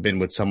that you have been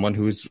with someone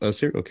who's a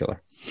serial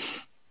killer?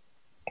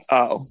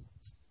 Oh,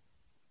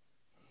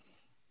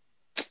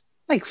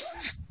 like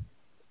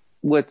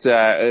what's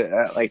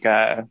like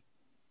a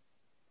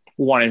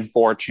 1 in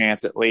 4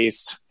 chance at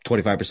least?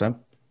 25%.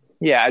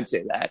 Yeah, I'd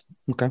say that.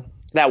 Okay.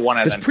 That one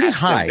of That's them pretty has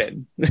to have high.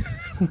 been.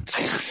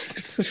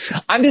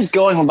 I'm just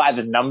going by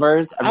the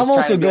numbers. I'm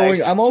also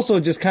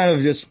just kind of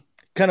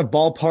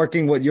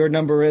ballparking what your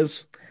number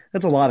is.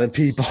 That's a lot of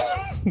people.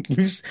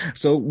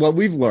 So what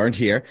we've learned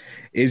here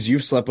is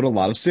you've slept with a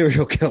lot of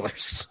serial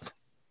killers.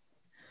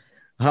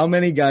 How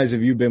many guys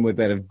have you been with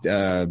that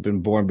have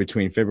been born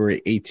between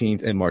February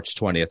 18th and March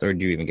 20th? Or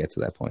do you even get to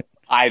that point?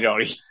 I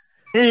don't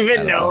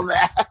even know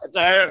that.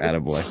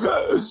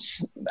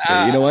 Attaboy.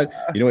 Hey, you know what?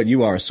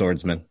 You are a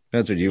swordsman.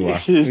 That's what you are.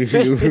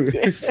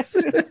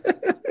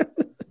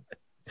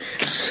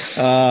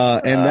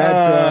 And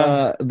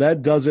that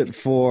does it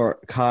for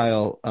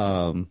Kyle.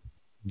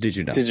 Did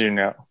you know? Did you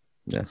know?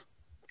 Yeah.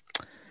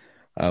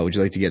 Would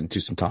you like to get into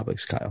some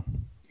topics, Kyle?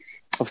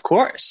 Of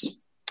course.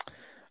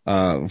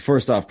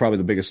 First off, probably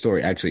the biggest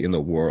story actually in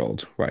the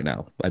world right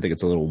now. I think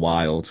it's a little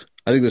wild.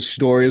 I think the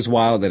story is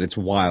wild that it's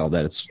world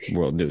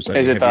news.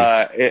 Is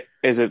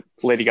it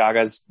Lady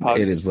Gaga's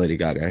pugs? It is Lady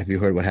Gaga. Have you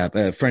heard what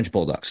happened? French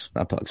bulldogs,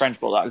 not pugs. French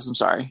bulldogs. I'm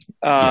sorry.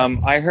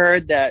 I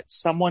heard that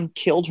someone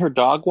killed her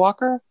dog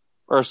walker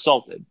or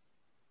assaulted.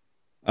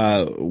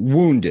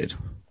 Wounded.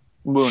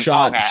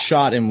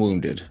 Shot and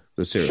wounded.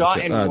 The serial Shot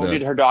killer. and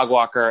wounded her dog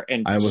walker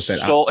and I almost said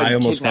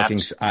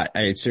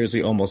I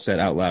seriously almost said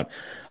out loud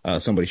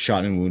somebody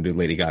shot and wounded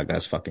Lady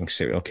Gaga's fucking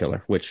serial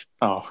killer, which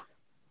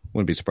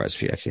wouldn't be surprised if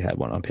she actually had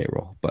one on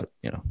payroll. But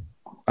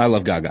I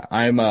love Gaga.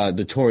 I'm a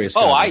notorious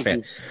Gaga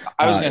fan.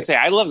 I was gonna say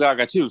I love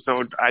Gaga too, so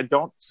I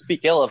don't speak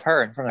ill of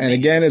her in front of me. And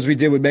again, as we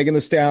did with Megan Thee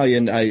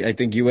Stallion, I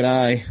think you and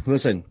I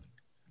listen.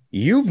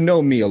 You've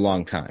known me a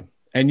long time,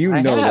 and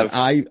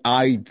that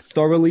I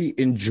thoroughly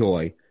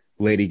enjoy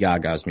Lady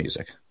Gaga's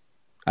music.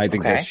 I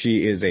think that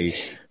she is a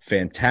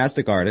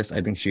fantastic artist.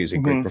 I think she is a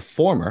great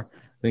performer.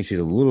 I think she's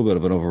a little bit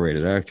of an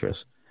overrated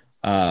actress.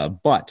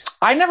 But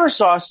I never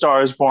saw A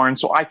Star Is Born,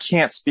 so I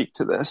can't speak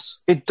to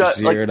this. It does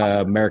you heard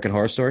American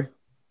Horror Story?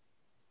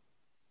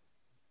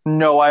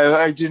 No,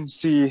 I didn't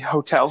see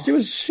Hotel. She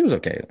was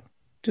okay.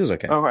 She was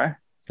okay. Okay.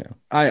 Yeah.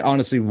 I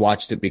honestly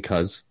watched it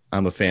because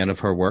I'm a fan of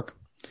her work.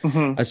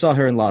 Mm-hmm. I saw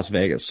her in Las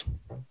Vegas.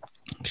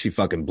 She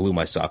fucking blew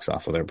my socks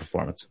off with her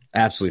performance.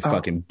 Absolutely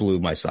fucking blew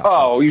my socks off.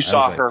 Oh, you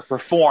saw her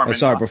perform. I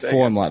saw her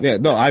perform live. Yeah,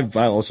 no, I've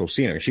also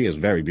seen her. She is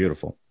very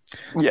beautiful.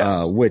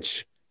 Yes.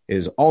 Which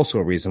is also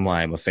a reason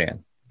why I'm a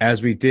fan.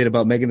 As we did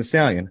about Megan Thee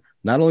Stallion,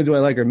 not only do I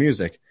like her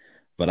music,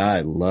 but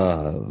I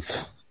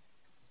love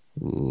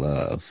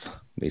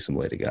me some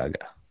Lady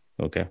Gaga.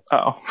 Okay.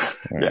 Oh,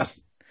 right.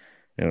 Yes.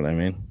 You know what I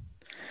mean?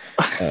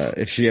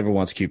 If she ever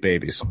wants cute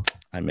babies,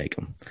 I make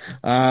them.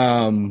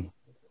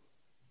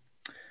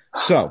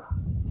 So,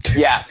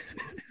 yeah.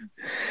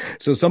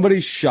 So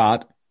somebody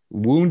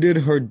wounded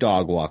her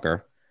dog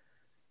walker,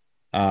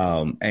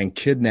 and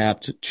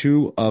kidnapped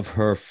 2 of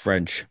her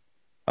French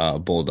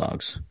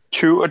bulldogs.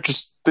 2 or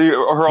just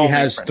her own? She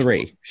has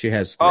 3. She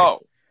has 3.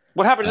 Oh,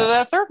 what happened to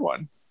that third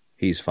one?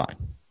 He's fine.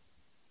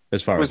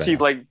 As far was as he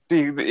like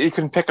he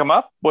couldn't pick him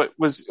up? What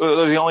was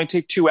did he only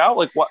take 2 out?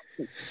 Like what?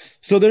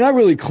 So they're not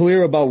really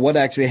clear about what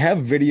actually. They have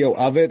video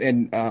of it,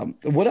 and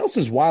what else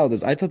is wild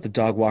is I thought the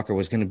dog walker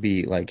was going to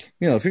be like,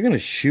 if you're going to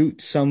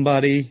shoot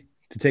somebody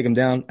to take them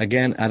down.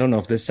 Again, I don't know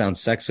if this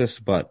sounds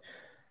sexist, but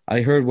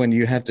I heard when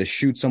you have to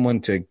shoot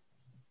someone to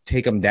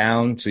take them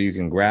down so you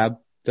can grab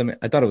them.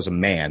 I thought it was a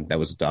man that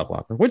was a dog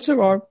walker, which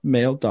there are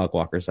male dog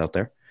walkers out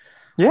there.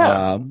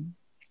 Yeah,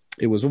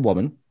 it was a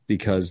woman.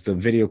 Because the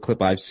video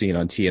clip I've seen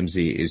on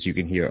TMZ is you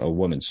can hear a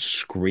woman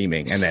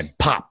screaming and then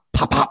pop,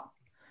 pop, pop.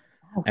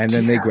 Oh, and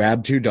then they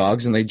grab 2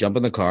 dogs and they jump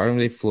in the car and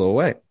they flew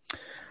away.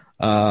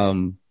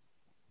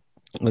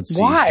 Let's see.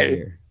 Why?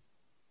 Here.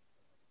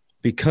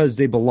 Because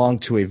they belong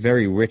to a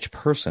very rich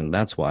person.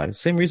 That's why.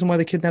 Same reason why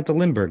they kidnapped the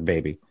Lindbergh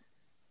baby.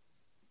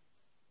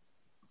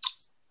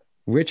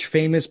 Rich,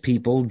 famous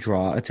people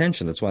draw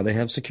attention. That's why they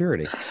have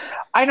security.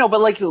 I know,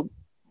 but like...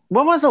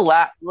 When was the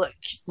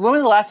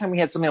last time we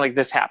had something like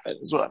this happen?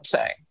 Is what I'm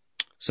saying.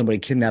 Somebody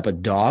kidnap a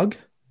dog?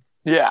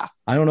 Yeah.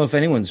 I don't know if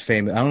anyone's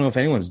famous. I don't know if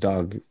anyone's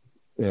dog.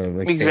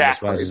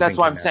 Exactly. That's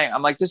what I'm saying.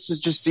 I'm like, this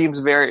just seems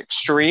very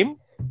extreme.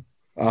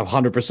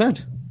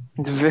 100%.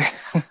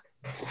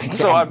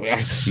 So I'm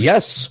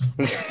yes.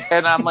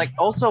 And I'm like,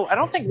 also, I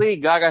don't think Lady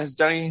Gaga has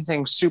done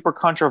anything super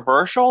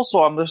controversial.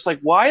 So I'm just like,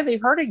 why are they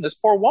hurting this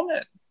poor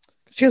woman?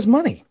 She has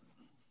money.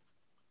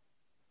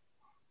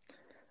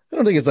 I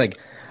don't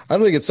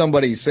think it's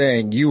somebody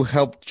saying you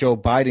helped Joe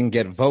Biden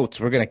get votes.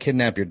 We're going to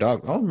kidnap your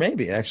dog. Oh,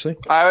 maybe actually.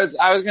 I was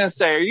going to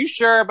say, are you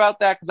sure about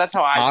that? Because that's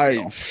how I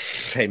feel.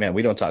 Hey man,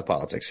 we don't talk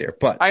politics here,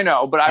 but I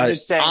know, but I'm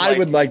just saying. I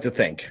would like to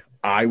think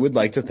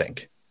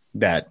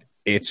that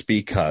it's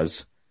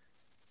because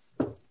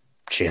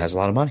she has a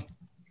lot of money.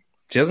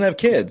 She doesn't have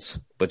kids,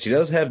 but she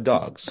does have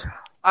dogs.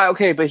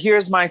 Okay, but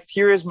here's my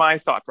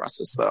thought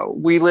process though.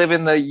 We live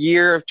in the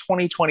year of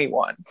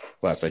 2021.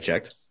 Last I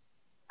checked.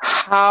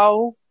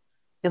 How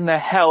in the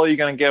hell are you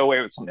going to get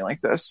away with something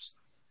like this?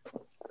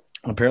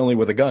 Apparently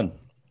with a gun.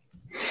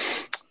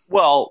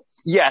 Well,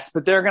 yes,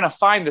 but they're going to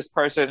find this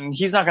person and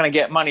he's not going to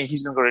get money.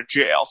 He's going to go to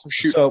jail for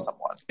shooting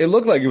someone. It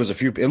looked like it was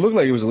it looked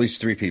like it was at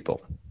least 3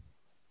 people.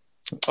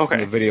 Okay. From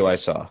the video I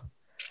saw.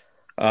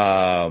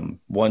 1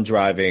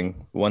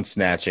 driving, 1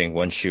 snatching,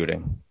 1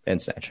 shooting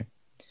and snatching.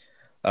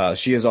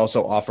 She has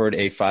also offered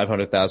a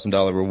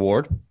 $500,000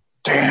 reward.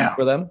 Damn.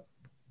 For them,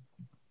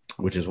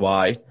 which is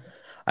why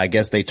I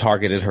guess they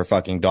targeted her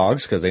fucking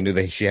dogs because they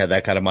knew she had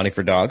that kind of money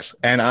for dogs.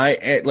 And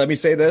let me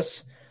say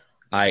this.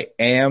 I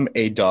am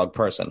a dog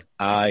person.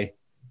 I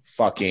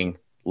fucking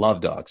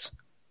love dogs.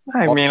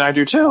 I mean, I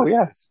do too.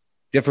 Yes.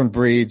 Different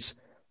breeds,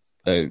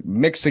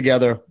 mixed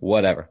together,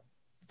 whatever.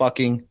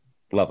 Fucking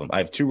love them. I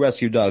have 2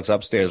 rescue dogs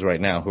upstairs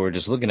right now who are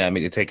just looking at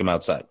me to take them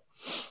outside,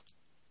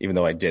 even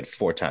though I did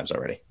 4 times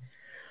already.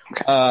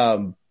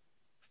 Okay.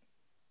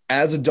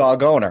 As a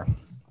dog owner,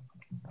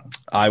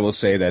 I will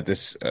say that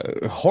this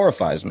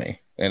horrifies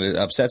me and it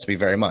upsets me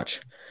very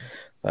much.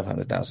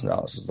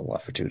 $500,000 is a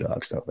lot for 2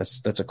 dogs, though.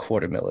 That's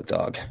 $250,000 a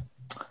dog.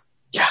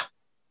 Yeah.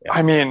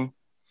 I mean,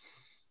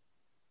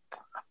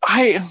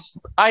 I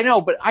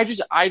know, but I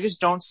just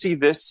don't see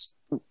this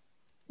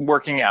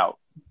working out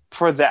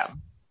for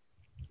them.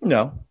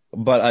 No,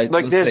 but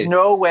there's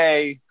no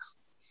way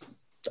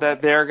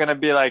that they're gonna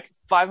be like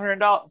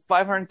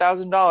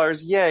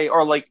 $500,000, yay,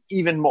 or like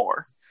even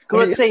more.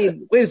 Let's say,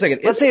 wait a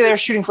second. Let's say they're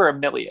shooting for $1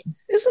 million.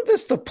 Isn't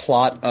this the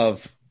plot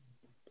of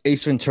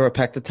Ace Ventura: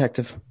 Pet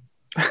Detective?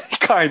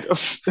 Kind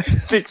of. I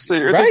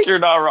think you're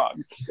not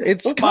wrong.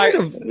 It's kind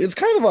of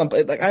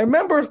like I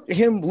remember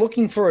him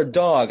looking for a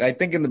dog. I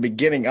think in the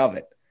beginning of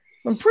it.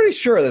 I'm pretty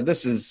sure that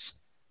this is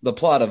the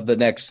plot of the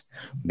next.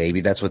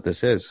 Maybe that's what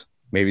this is.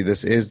 Maybe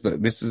this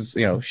is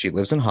she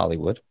lives in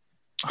Hollywood.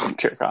 Oh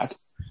dear God.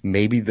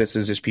 Maybe this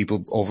is just people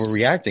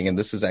overreacting, and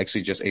this is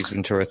actually just Ace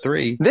Ventura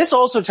 3. This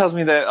also tells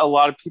me that a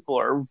lot of people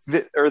are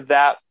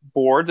that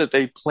bored that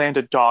they planned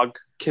a dog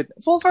kidnap.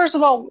 Well, first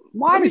of all,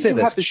 why did you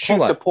have to shoot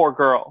the poor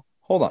girl?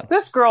 Hold on.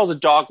 This girl's a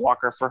dog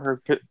walker for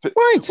her,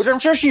 Right. which I'm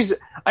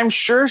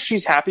sure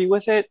she's happy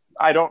with it.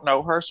 I don't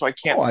know her, so I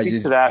can't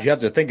speak to that. You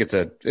have to think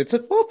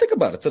well, think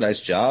about it. It's a nice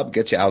job.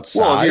 Get you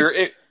outside. Well,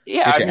 get you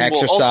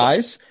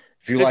exercise. Also,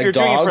 if you like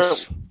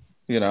dogs,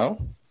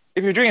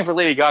 if you're doing it for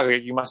Lady Gaga,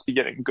 you must be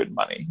getting good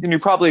money. And you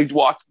probably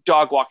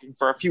dog walking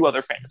for a few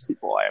other famous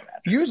people, I imagine.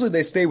 Usually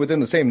they stay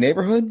within the same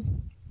neighborhood,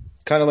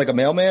 kind of like a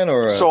mailman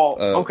or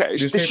okay.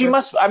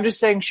 I'm just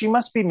saying she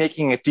must be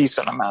making a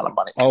decent amount of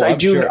money. Oh, I'm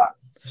sure. Not.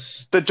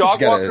 The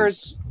dog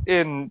walkers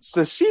in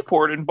the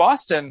Seaport in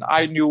Boston,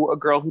 I knew a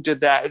girl who did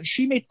that, and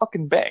she made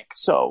fucking bank.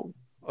 So,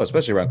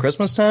 especially around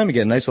Christmas time, you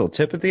get a nice little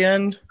tip at the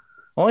end.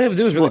 All you have to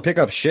do is really pick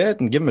up shit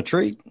and give them a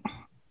treat.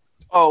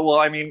 Oh, well,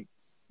 I mean,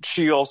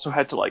 she also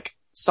had to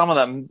some of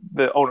them,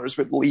 the owners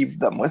would leave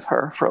them with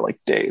her for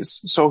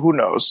days. So who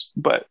knows?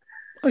 But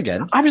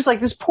again, I'm just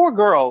this poor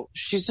girl.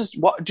 She's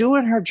just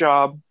doing her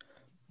job,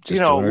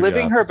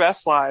 living her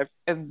best life.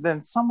 And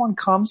then someone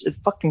comes and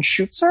fucking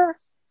shoots her.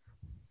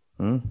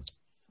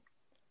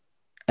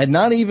 And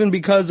not even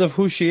because of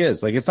who she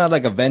is. It's not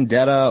like a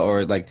vendetta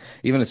or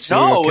even a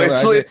serial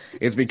killer.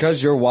 It's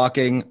because you're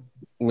walking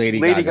Lady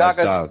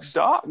Gaga's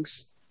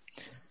dogs.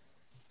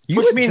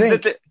 Which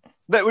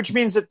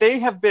means that they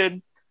have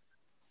been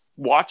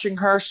watching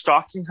her,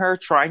 stalking her,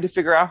 trying to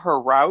figure out her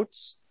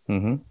routes.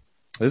 Mm-hmm.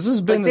 This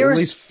has been at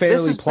least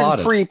fairly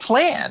plotted,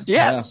 pre-planned.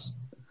 Yes.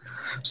 Yeah.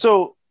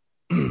 So,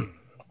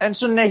 and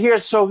so now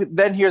here's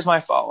my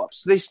follow-up.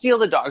 So they steal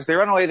the dogs. They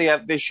run away.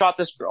 They shot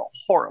this girl.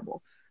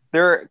 Horrible.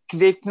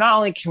 They've not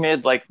only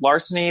committed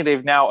larceny,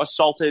 they've now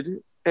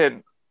assaulted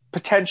and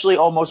potentially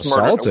almost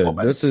murdered a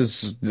woman. This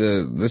is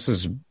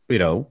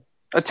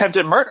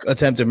attempted murder.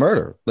 Attempted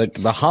murder.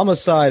 The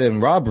homicide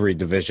and robbery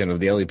division of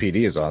the LAPD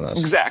is on this.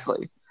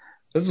 Exactly.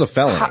 This is a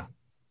felony.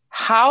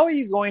 How are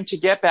you going to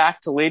get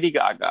back to Lady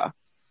Gaga?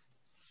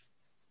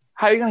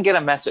 How are you going to get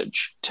a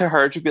message to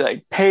her to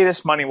be pay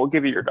this money, we'll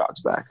give you your dogs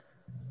back?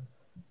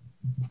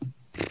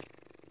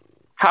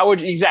 How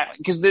would you, exactly?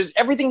 Because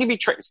everything can be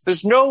traced.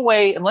 There's no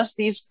way, unless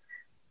these,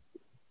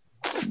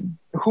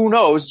 who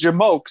knows,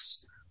 jamokes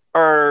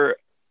are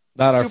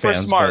not super our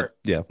fans, smart.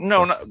 But yeah.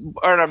 No,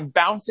 are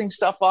bouncing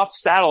stuff off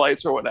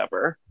satellites or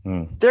whatever.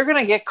 They're going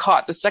to get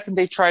caught the second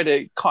they try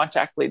to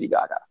contact Lady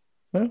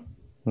Gaga.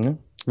 Yeah.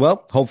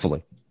 Well,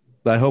 hopefully.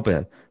 I hope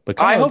it.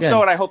 But I hope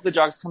so, and I hope the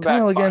dogs come back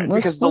fine,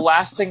 because the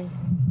last thing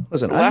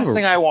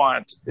I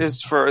want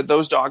is for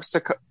those dogs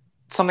to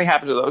something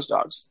happen to those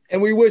dogs.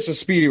 And we wish a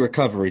speedy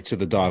recovery to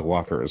the dog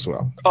walker as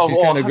well. Oh, she's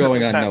kind of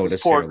going unnoticed.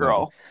 This poor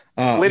girl.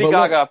 Lady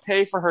Gaga,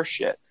 pay for her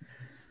shit.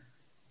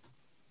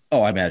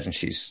 Oh, I imagine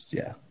she's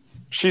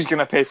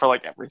gonna pay for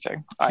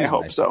everything. I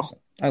hope so. Person.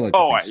 I like.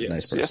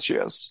 Yes, she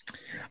is.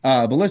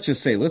 But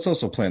let's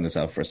also plan this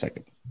out for a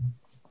second.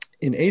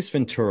 In Ace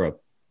Ventura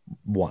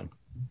 1,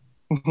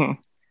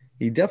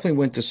 he definitely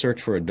went to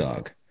search for a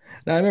dog.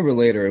 Now, I remember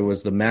later it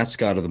was the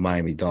mascot of the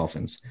Miami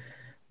Dolphins.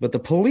 But the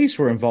police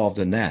were involved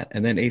in that.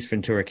 And then Ace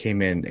Ventura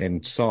came in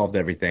and solved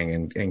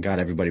everything and got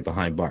everybody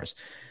behind bars.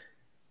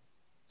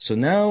 So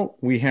now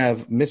we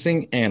have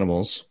missing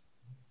animals.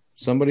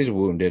 Somebody's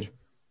wounded.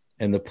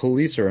 And the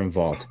police are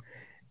involved.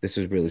 This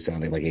is really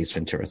sounding like Ace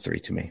Ventura 3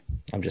 to me.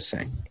 I'm just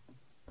saying.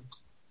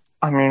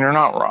 I mean, you're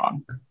not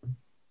wrong.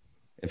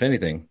 If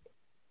anything,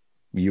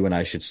 you and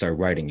I should start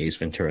writing Ace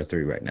Ventura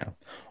 3 right now.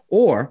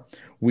 Or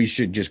we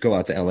should just go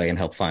out to LA and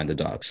help find the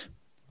dogs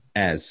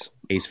as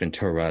Ace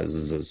Ventura. What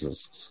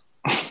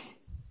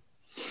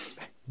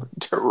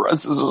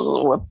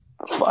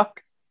the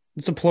fuck?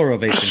 It's a plural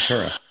of Ace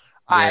Ventura.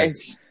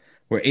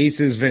 We're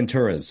Aces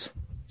Venturas.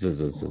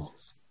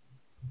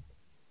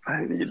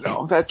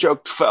 That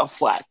joke fell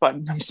flat, but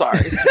I'm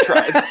sorry. I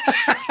tried.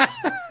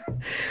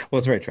 Well,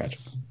 it's very tragic.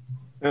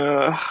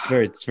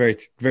 It's very,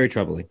 very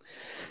troubling.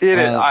 It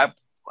is.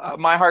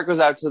 My heart goes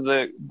out to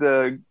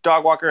the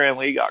dog walker and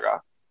Lady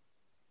Gaga.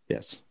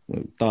 Yes.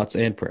 Thoughts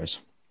and prayers.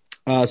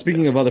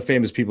 Speaking of other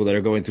famous people that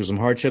are going through some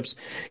hardships,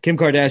 Kim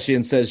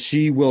Kardashian says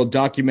she will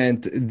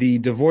document the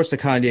divorce to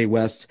Kanye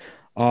West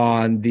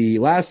on the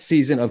last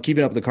season of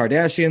Keeping Up with the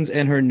Kardashians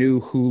and her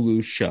new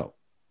Hulu show.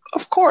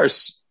 Of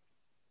course.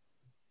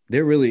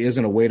 There really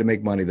isn't a way to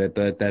make money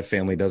that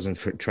family doesn't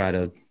try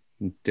to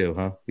do,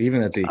 huh?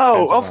 Even at the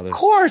expense of others.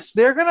 Course.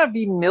 They're going to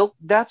be milked.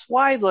 That's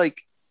why, they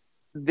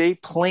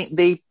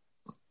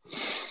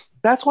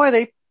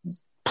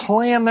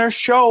plan their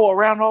show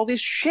around all this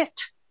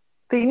shit.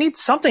 They need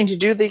something to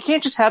do. They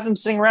can't just have them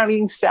sitting around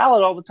eating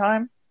salad all the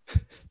time.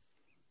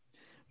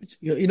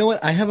 You know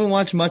what? I haven't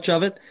watched much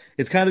of it.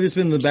 It's kind of just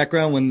been in the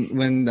background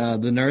when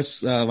the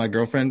nurse, my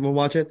girlfriend, will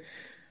watch it.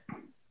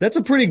 That's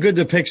a pretty good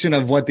depiction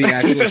of what the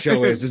actual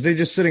show is they're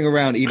just sitting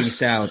around eating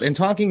salads and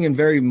talking in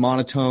very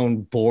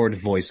monotone, bored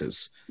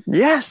voices.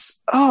 Yes.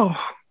 Oh.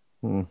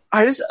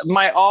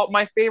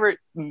 My favorite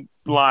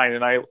line,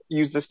 and I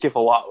use this gif a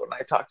lot when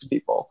I talk to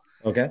people.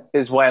 Okay.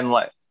 Is when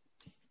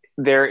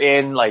they're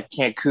in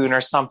Cancun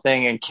or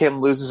something, and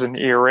Kim loses an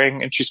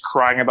earring, and she's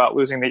crying about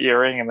losing the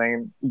earring, and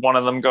then one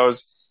of them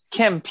goes,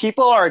 "Kim,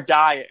 people are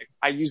dying.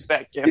 I use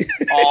that gif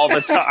all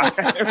the time.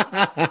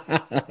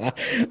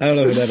 I don't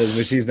know who that is,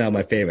 but she's now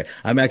my favorite.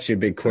 I'm actually a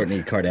big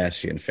Kourtney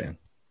Kardashian fan.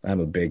 I'm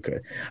a big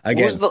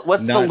again.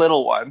 What's the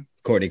little one?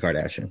 Kourtney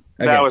Kardashian.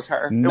 Again, that was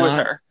her. It was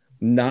her.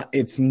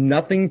 It's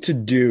nothing to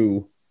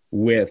do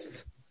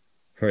with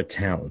her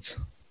talents.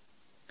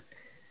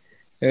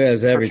 It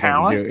has everything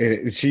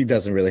to do. She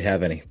doesn't really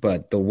have any,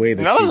 but the way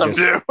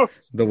that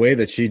the way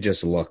that she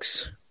just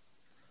looks.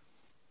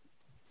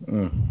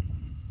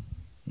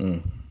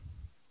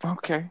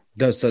 Okay.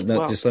 Just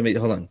let me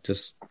hold on.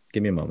 Just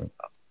give me a moment.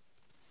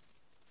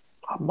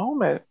 A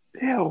moment.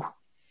 Ew.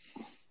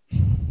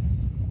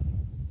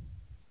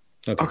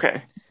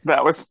 Okay.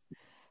 That was.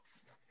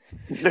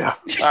 Yeah.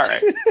 All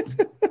right.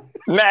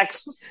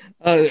 Next.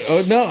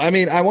 No, I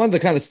mean, I wanted to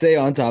kind of stay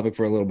on topic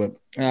for a little bit.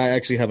 I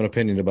actually have an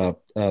opinion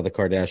about the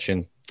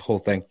Kardashian whole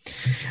thing.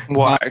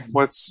 Why?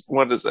 What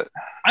is it?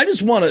 I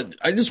just want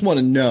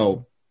to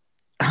know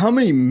how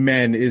many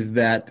men is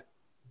that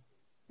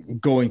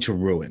going to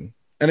ruin?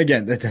 And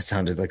again, that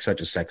sounded like such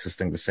a sexist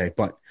thing to say,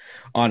 but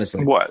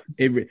honestly,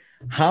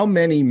 how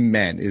many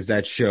men is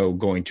that show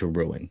going to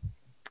ruin?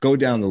 Go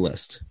down the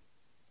list.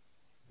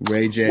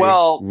 Ray J,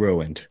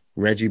 ruined.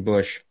 Reggie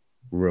Bush,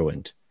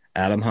 ruined.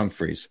 Adam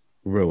Humphries,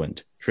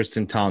 ruined.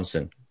 Tristan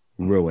Thompson,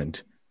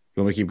 ruined.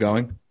 You want me to keep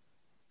going?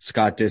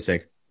 Scott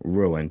Disick,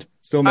 ruined.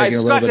 Still making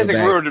a little bit of Scott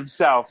Disick ruined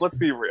himself. Let's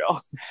be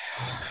real.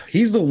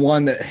 He's the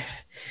one that...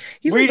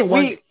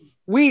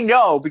 We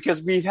know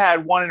because we've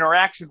had one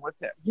interaction with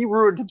him. He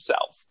ruined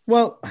himself.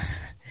 Well,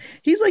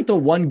 he's like the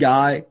one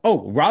guy...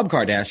 Oh, Rob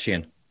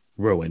Kardashian,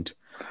 ruined.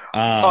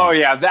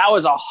 Yeah, that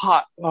was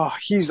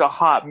he's a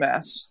hot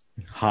mess.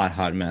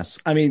 Hot mess.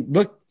 I mean,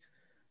 look,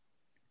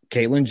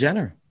 Caitlyn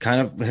Jenner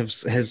kind of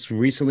has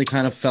recently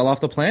kind of fell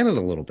off the planet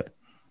a little bit.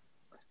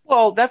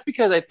 Well, that's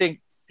because I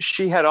think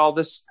she had all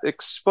this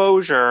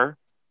exposure,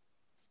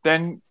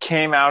 then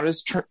came out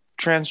as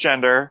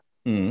transgender,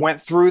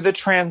 went through the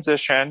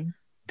transition,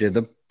 did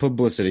the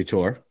publicity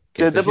tour,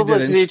 did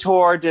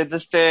the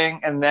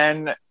thing, and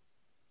then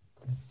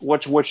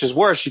which is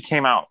worse, she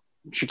came out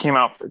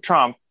for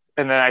Trump.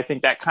 And then I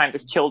think that kind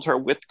of killed her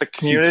with the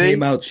community.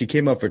 She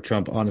came out for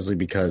Trump, honestly,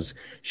 because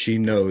she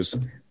knows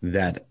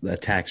that a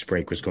tax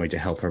break was going to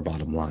help her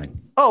bottom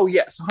line. Oh,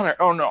 yes.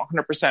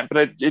 100%.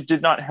 But it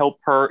did not help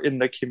her in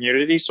the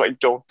community. So I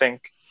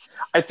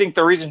think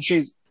the reason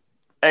she's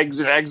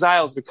in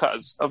exile is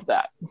because of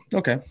that.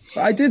 Okay.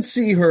 I did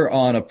see her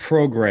on a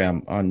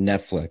program on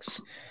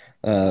Netflix,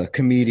 a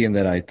comedian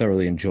that I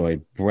thoroughly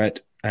enjoyed,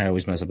 Brett, I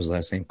always mess up his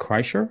last name,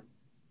 Kreischer.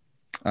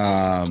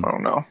 I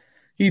don't know.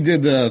 He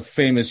did the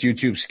famous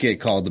YouTube skit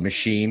called The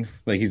Machine.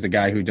 Like, he's the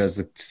guy who does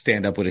the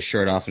stand up with his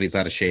shirt off and he's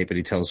out of shape and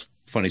he tells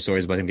funny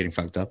stories about him getting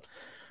fucked up.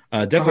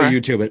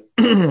 Definitely YouTube it.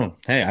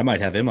 Hey, I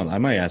might have him on. I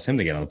might ask him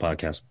to get on the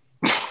podcast.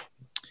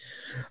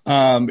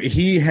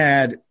 He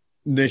had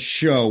this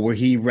show where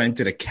he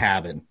rented a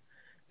cabin.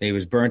 He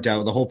was burnt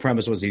out. The whole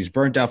premise was he's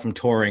burnt out from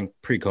touring,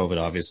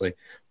 pre-COVID, obviously.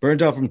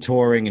 Burnt out from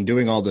touring and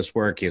doing all this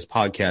work. He has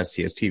podcasts,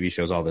 he has TV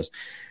shows, all this.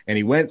 And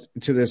he went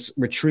to this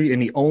retreat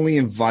and he only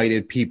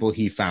invited people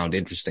he found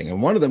interesting. And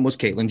one of them was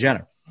Caitlyn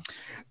Jenner.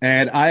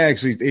 And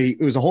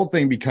it was a whole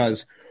thing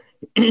because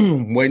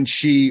when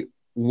she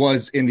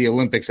was in the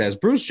Olympics as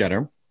Bruce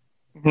Jenner,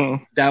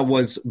 that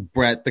was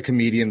Brett, the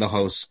comedian, the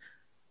host,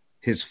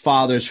 his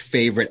father's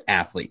favorite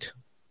athlete.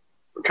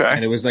 Okay.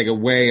 And it was like a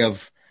way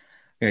of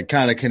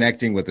kind of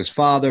connecting with his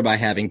father by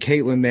having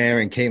Caitlyn there,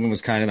 and Caitlyn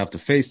was kind enough to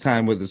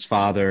FaceTime with his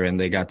father, and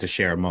they got to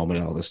share a moment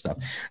and all this stuff.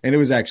 And it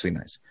was actually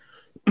nice.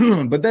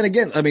 But then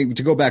again, I mean,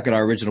 to go back at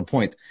our original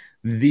point,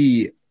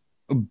 the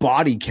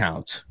body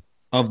count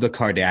of the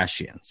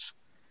Kardashians,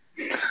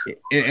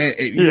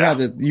 you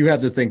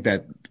have to think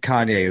that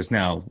Kanye is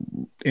now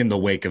in the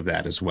wake of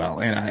that as well.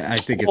 And I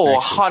think it's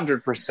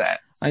 100%.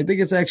 I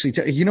think it's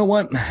actually, you know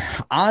what?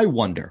 I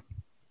wonder,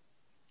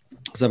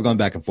 because I've gone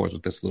back and forth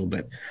with this a little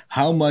bit,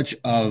 how much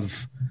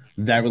of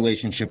that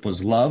relationship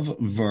was love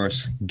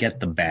versus get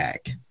the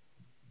bag?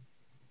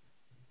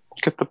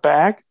 Get the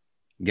bag?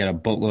 Get a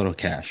boatload of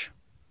cash.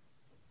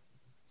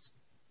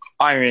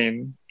 I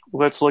mean,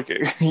 let's look at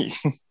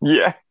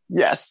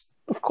yes,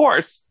 of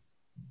course.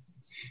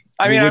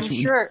 I'm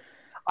sure.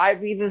 I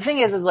mean, the thing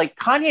is like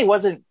Kanye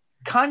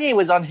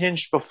was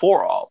unhinged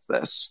before all of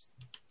this.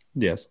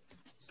 Yes.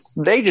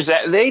 They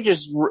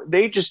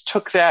just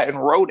took that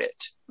and wrote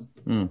it.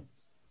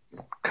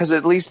 Because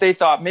at least they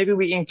thought maybe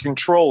we can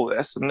control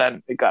this, and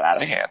then it got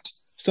out of hand.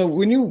 So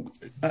when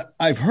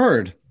I've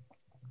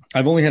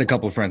only had a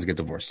couple of friends get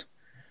divorced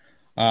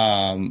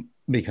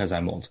because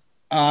I'm old.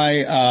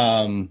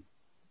 I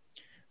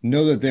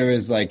know that there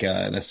is like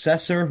an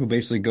assessor who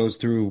basically goes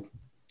through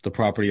the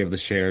property of the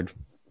shared,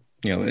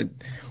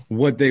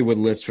 what they would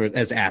list for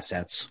as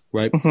assets,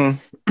 right?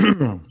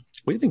 Mm-hmm.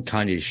 What do you think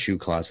Kanye's shoe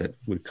closet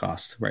would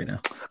cost right now?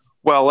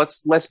 Well,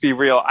 let's be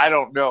real. I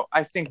don't know.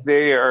 I think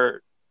they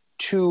are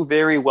two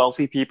very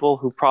wealthy people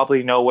who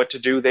probably know what to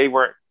do. They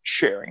weren't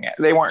sharing it.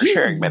 They weren't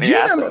sharing many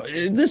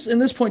assets.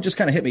 This point just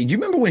kind of hit me. Do you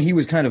remember when he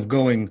was kind of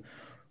going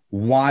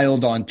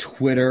wild on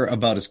Twitter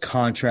about his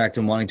contract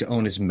and wanting to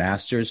own his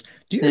masters.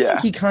 Do you think Yeah,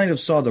 he kind of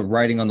saw the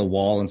writing on the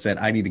wall and said,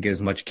 I need to get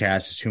as much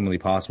cash as humanly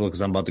possible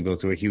because I'm about to go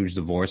through a huge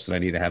divorce and I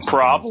need to have something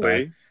on the side?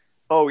 probably.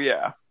 Oh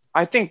yeah,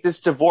 I think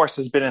this divorce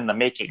has been in the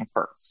making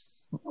for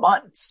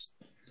months.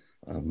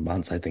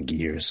 Months, I think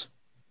years.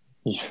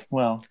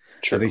 Well,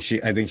 true.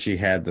 I think she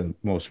had the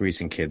most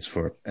recent kids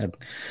for.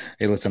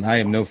 Hey, listen, I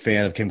am no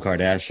fan of Kim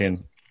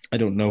Kardashian. I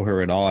don't know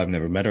her at all. I've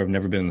never met her. I've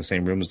never been in the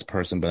same room as the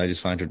person, but I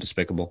just find her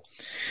despicable.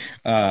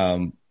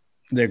 There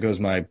goes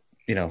my,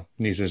 New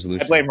Year's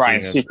resolution. I blame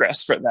Ryan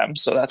Seacrest for them,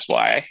 so that's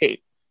why I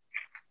hate.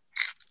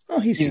 Oh,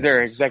 he's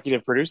their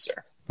executive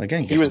producer.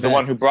 Again, he was the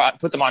one who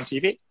put them on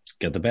TV.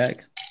 Get the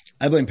bag.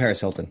 I blame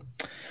Paris Hilton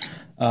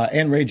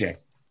and Ray J.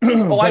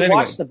 I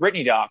watched the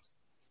Britney doc,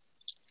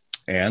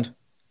 and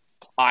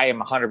I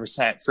am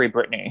 100% free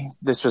Britney.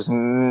 This was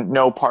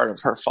no part of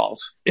her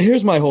fault.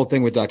 Here's my whole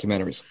thing with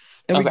documentaries.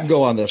 And we can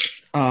go on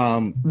this.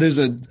 There's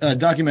a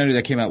documentary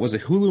that came out. Was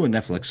it Hulu or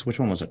Netflix? Which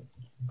one was it?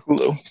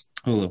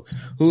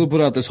 Hulu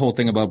put out this whole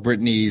thing about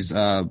Britney's,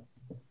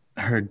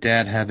 her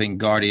dad having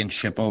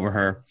guardianship over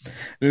her.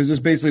 It was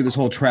just basically this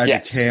whole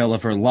tragic tale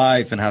of her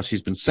life and how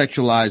she's been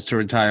sexualized her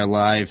entire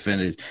life.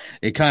 And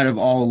it kind of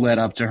all led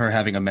up to her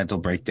having a mental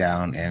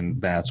breakdown.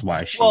 And that's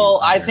why she. Well,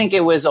 I think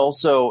it was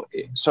also,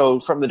 so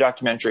from the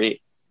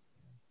documentary,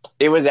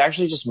 it was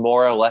actually just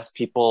more or less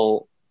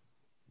people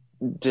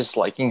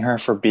disliking her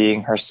for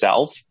being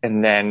herself.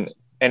 And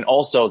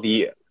also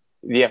the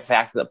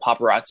fact that the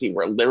paparazzi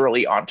were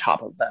literally on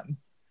top of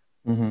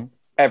them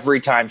every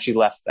time she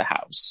left the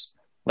house.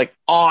 Like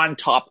on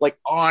top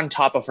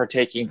of her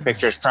taking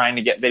pictures, trying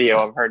to get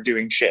video of her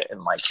doing shit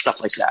and like stuff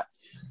like that.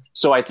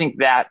 So I think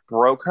that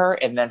broke her.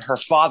 And then her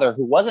father,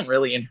 who wasn't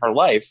really in her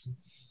life,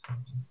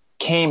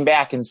 came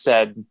back and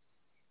said,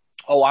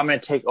 "Oh, I'm going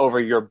to take over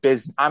your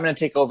business. I'm going to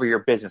take over your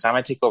business. I'm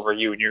going to take over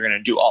you, and you're going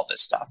to do all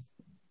this stuff."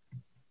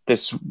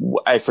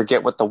 I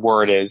forget what the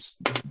word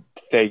is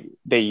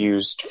they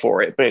used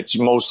for it, but it's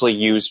mostly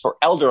used for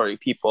elderly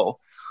people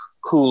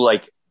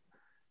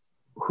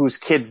whose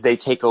kids they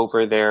take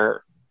over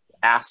their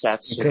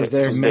assets because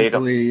they're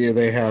mentally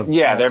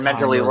they're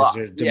mentally lost,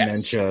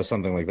 dementia,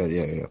 something like that.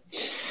 Yeah.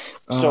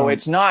 So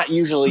it's not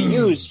usually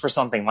used for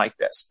something like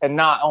this. And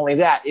not only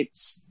that,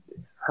 it's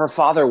her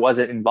father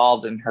wasn't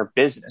involved in her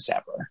business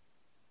ever.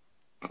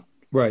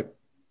 Right.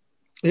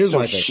 Here's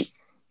my thing.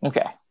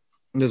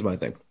 Here's my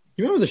thing.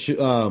 You remember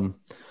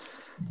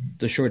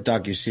the short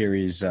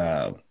docuseries,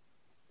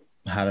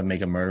 How to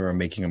Make a Murderer,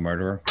 Making a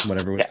Murderer,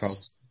 whatever it was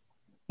called?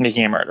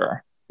 Making a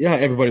Murderer. Yeah,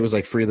 everybody was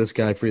like, free this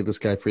guy, free this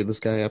guy, free this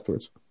guy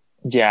afterwards.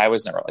 Yeah, I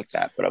was never like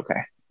that, but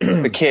okay.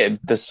 The kid,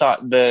 the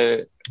son,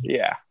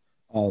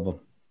 all of them.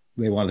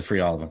 They wanted to free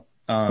all of them.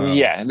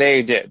 Yeah,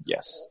 they did,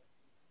 yes.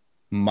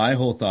 My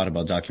whole thought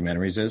about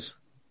documentaries is,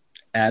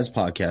 as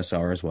podcasts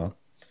are as well,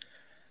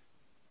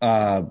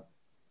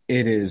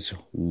 it is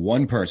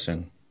one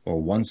person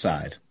or one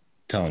side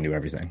telling you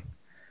everything.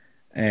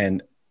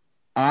 And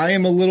I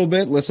am a little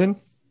bit,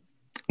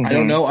 I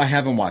don't know. I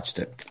haven't watched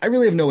it. I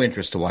really have no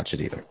interest to watch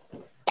it either.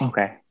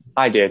 Okay.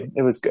 I did.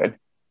 It was good.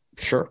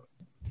 Sure.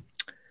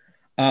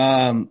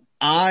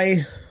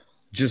 I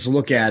just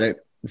look at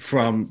it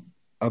from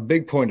a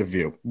big point of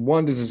view.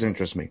 One, does this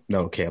interest me?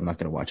 No, okay, I'm not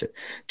going to watch it.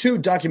 Two,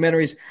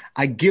 documentaries,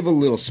 I give a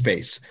little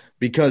space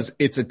because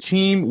it's a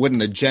team with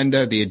an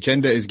agenda. The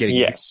agenda is getting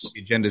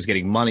the agenda is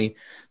getting money.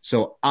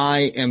 So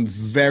I am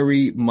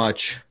very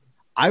much,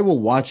 I will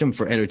watch them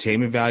for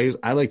entertainment values.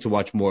 I like to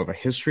watch more of a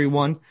history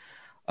one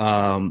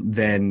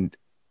than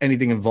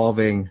anything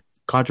involving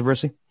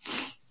controversy.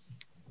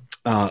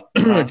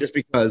 Just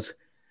because,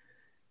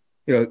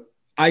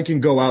 I can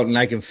go out and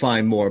I can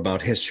find more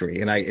about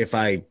history. And this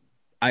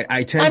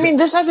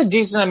has a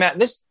decent amount.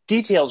 This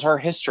details her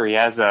history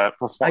as a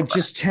performer.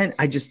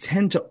 I just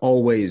tend to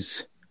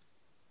always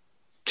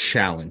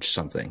challenge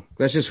something.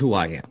 That's just who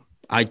I am.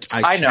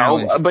 I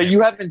know, but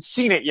you haven't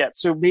seen it yet.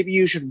 So maybe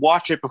you should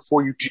watch it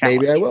before you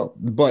challenge. Maybe I will.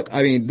 But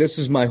I mean, this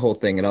is my whole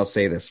thing. And I'll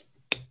say this.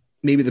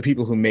 Maybe the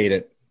people who made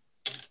it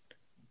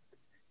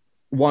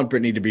want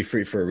Britney to be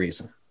free for a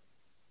reason.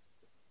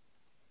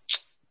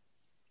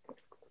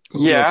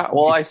 Yeah,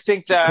 well, I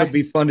think that could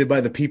be funded by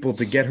the people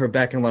to get her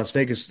back in Las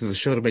Vegas to the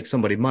show to make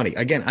somebody money.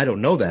 Again, I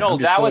don't know that. No,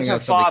 that was her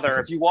father.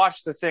 If you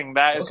watch the thing,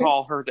 that is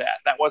all her dad.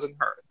 That wasn't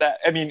her.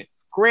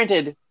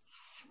 Granted,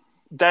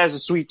 that is a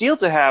sweet deal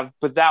to have,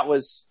 but that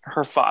was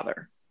her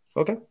father.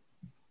 Okay.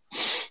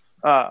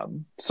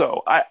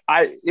 So I,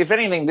 if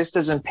anything, this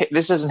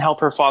doesn't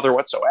help her father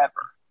whatsoever.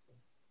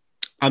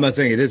 I'm not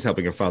saying it is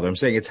helping her father. I'm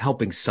saying it's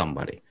helping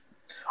somebody.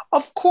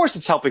 Of course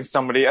it's helping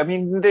somebody. I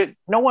mean,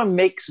 no one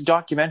makes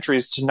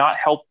documentaries to not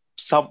help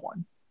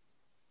someone.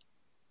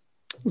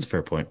 That's a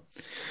fair point.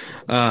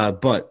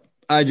 But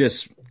I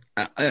just,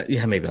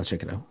 maybe I'll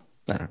check it out.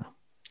 I don't know.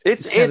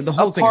 It's the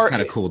whole thing's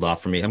kind of cooled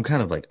off for me. I'm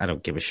kind of like, I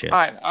don't give a shit.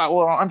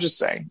 Well, I'm just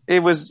saying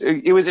it was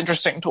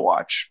interesting to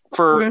watch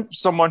for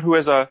someone who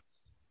has a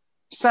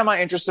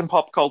semi-interest in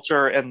pop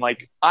culture. And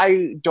like,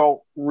 I don't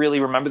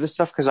really remember this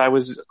stuff because I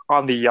was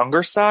on the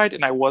younger side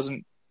and I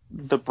wasn't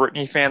the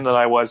Britney fan that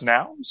I was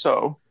now.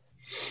 So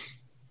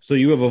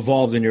you have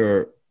evolved in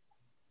your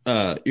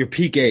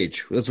peak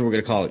age. That's what we're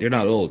gonna call it. You're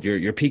not old.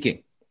 You're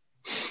peaking.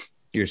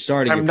 You're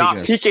starting. I'm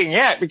not peaking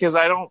yet because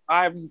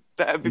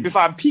if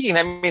I'm peaking,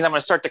 that means I'm going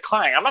to start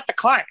declining. I'm not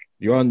declining.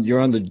 You're on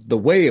the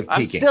way of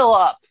peaking. I'm still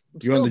up.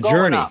 You're on the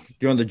journey. Up.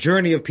 You're on the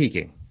journey of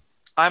peaking.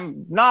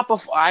 I'm not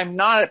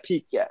at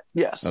peak yet.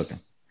 Yes.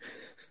 Okay.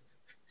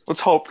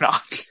 Let's hope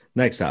not.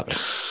 Next topic.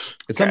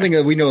 It's something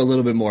that we know a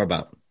little bit more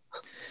about.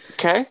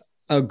 Okay.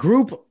 A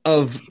group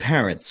of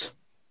parents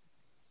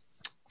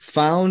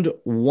found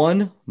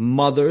one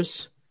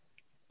mother's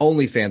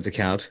OnlyFans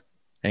account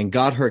and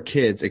got her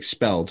kids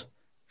expelled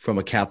from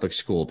a Catholic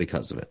school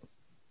because of it.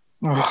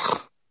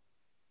 Ugh.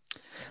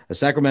 A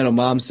Sacramento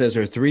mom says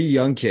her 3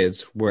 young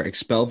kids were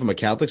expelled from a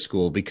Catholic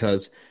school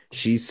because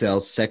she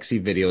sells sexy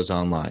videos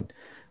online.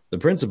 The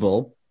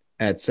principal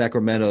at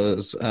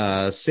Sacramento's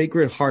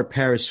Sacred Heart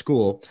Parish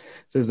School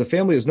says the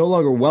family is no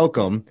longer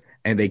welcome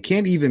and they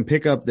can't even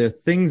pick up their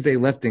things they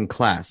left in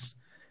class.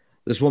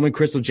 This woman,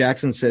 Crystal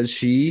Jackson, says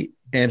she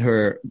and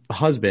her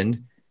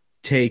husband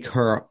take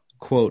her,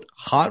 quote,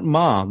 hot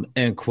mom,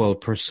 end quote,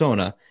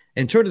 persona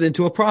and turn it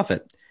into a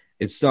profit.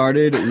 It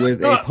started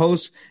with a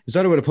post. It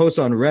started with a post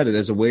on Reddit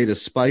as a way to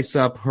spice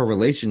up her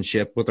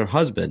relationship with her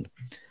husband.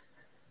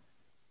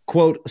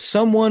 Quote,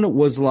 someone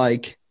was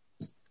like,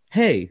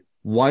 hey,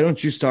 why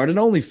don't you start an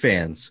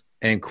OnlyFans?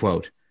 End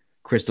quote.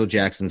 Crystal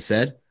Jackson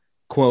said,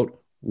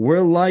 quote,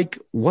 we're like,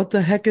 what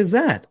the heck is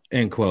that?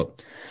 End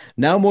quote.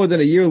 Now, more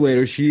than a year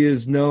later, she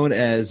is known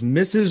as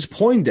Mrs.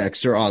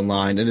 Poindexter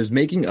online and is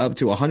making up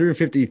to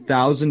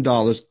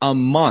 $150,000 a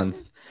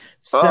month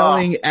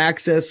selling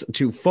access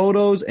to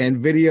photos and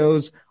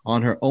videos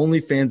on her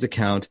OnlyFans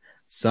account.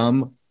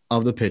 Some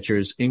of the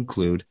pictures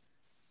include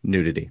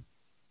nudity.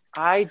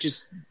 But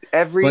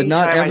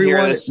not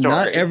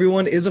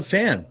everyone is a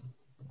fan.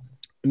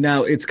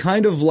 Now, it's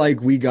kind of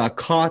like we got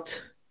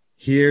caught.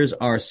 Here's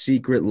our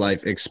secret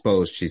life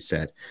exposed, she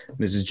said.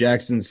 Mrs.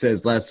 Jackson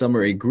says last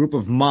summer, a group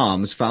of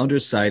moms found her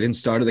site and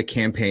started a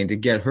campaign to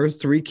get her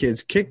 3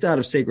 kids kicked out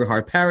of Sacred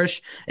Heart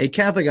Parish, a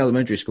Catholic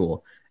elementary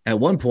school. At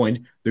one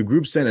point, the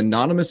group sent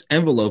anonymous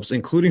envelopes,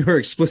 including her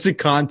explicit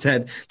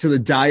content, to the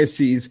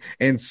diocese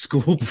and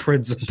school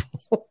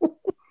principal.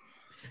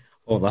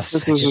 Hold on a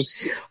second. This is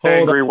just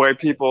angry white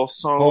people.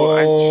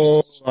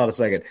 Hold on a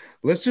second.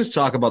 Let's just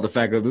talk about the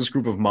fact that this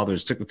group of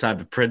mothers took the time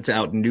to print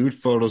out nude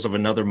photos of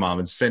another mom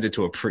and send it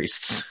to a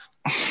priest.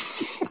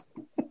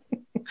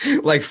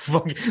 Like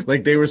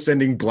they were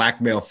sending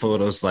blackmail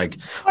photos. Like,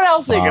 what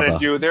else are they gonna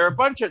do? There are a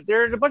bunch of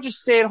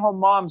stay-at-home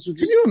moms who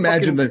just. Can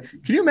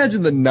you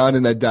imagine the nun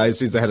in that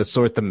diocese that had to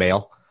sort the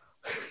mail?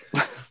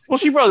 Well,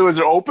 she probably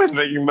wasn't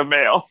opening the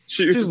mail.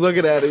 She's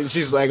looking at it and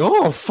she's like,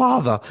 "Oh,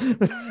 Father."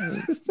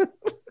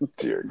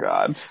 Dear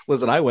God.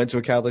 Listen, I went to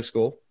a Catholic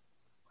school.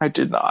 I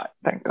did not.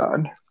 Thank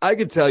God. I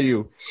could tell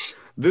you,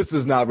 this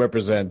does not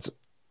represent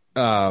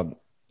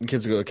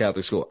kids who go to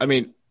Catholic school. I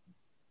mean,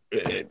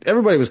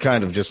 everybody was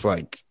kind of just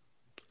like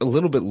a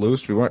little bit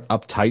loose. We weren't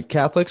uptight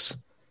Catholics.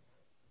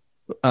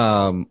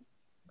 And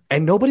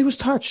nobody was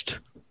touched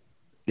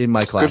in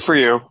my class. Good for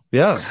you.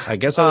 Yeah. I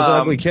guess I was an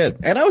ugly kid.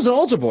 And I was an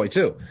altar boy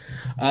too.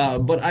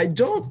 But I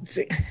don't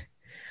think,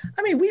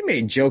 I mean, we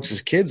made jokes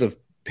as kids of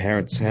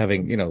parents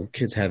having,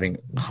 kids having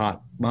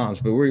hot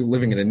moms, but we're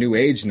living in a new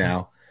age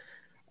now.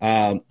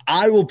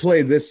 I will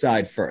play this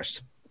side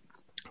first.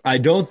 I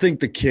don't think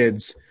the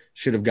kids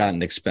should have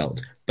gotten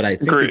expelled. But I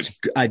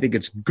think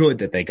it's good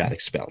that they got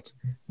expelled.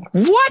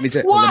 What?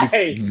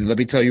 Why? Let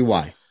me tell you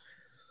why.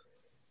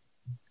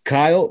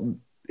 Kyle,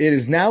 it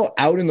is now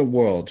out in the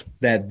world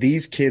that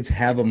these kids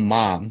have a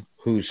mom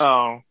who's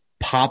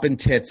popping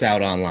tits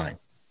out online.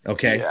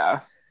 Okay? Yeah.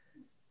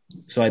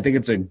 So I think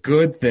it's a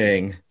good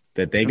thing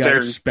that they got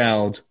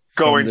expelled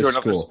from this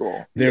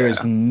school. There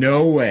is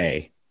no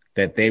way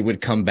that they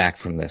would come back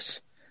from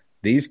this.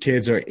 These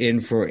kids are in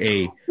for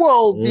a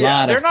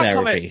lot of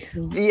therapy.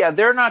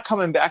 They're not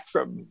coming back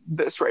from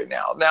this right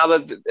now.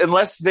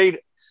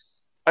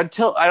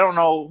 Until I don't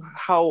know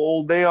how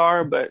old they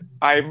are, but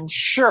I'm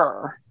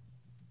sure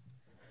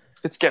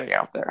it's getting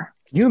out there.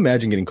 Can you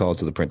imagine getting called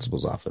to the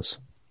principal's office?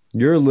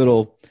 You're a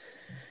little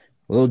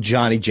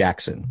Johnny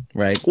Jackson,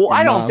 right? Well,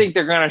 I don't think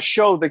they're going to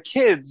show the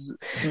kids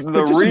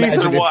the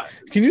reason why.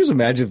 Can you just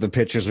imagine if the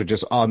pictures were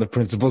just on the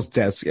principal's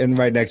desk and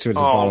right next to it is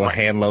a bottle of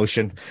hand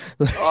lotion?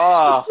 You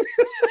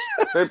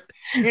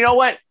know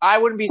what? I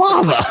wouldn't be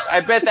surprised. I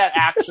bet that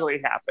actually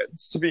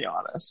happens, to be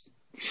honest.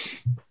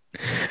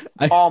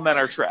 All men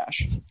are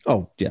trash.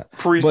 Oh, yeah.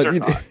 Priests are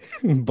not.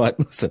 But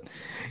listen,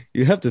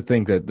 you have to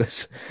think that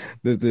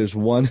there's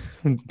one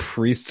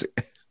priest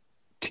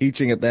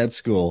teaching at that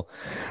school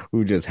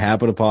who just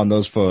happened upon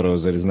those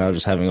photos that is now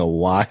just having a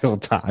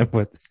wild time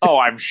with it. Oh,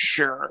 I'm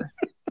sure.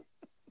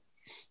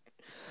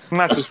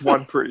 Not just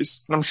one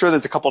priest. I'm sure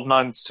there's a couple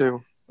nuns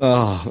too.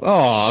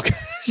 Oh,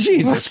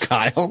 Jesus,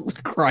 Kyle.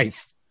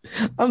 Christ.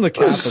 I'm the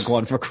Catholic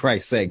one, for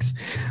Christ's sakes.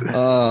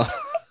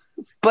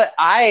 But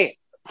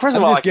first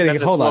of all,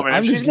 hold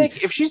on.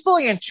 If she's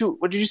pulling in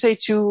what did you say,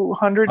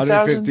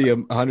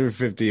 200,000?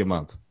 150 a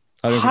month.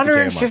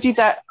 150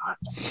 that,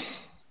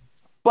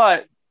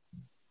 but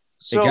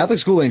so hey, Catholic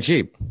school ain't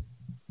cheap.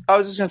 I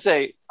was just gonna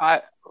say,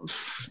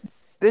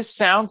 this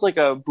sounds like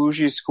a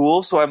bougie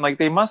school, so I'm like,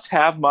 they must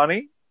have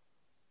money.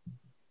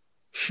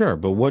 Sure,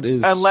 but what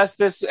is unless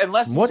this is how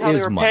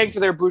they were money? paying for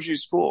their bougie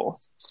school?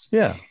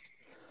 Yeah.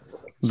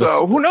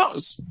 So who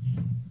knows?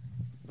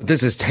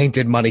 This is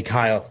tainted money,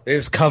 Kyle.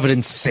 This is covered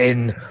in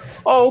sin.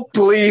 Oh,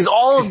 please.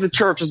 All of the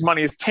church's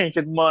money is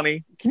tainted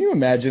money. Can you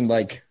imagine,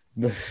 like,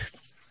 the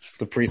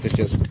priest is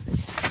just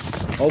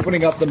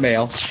opening up the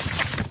mail?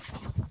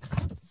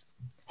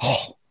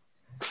 Oh.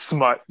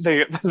 Smut.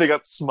 They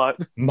got smut.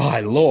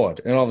 My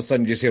Lord. And all of a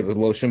sudden you just hear the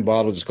lotion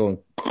bottle just going...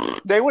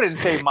 They wouldn't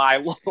say my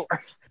Lord.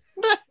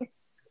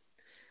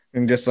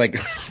 And just like...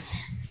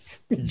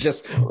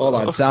 just, hold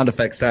on, sound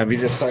effects time.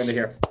 You're just starting to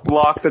hear...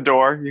 Lock the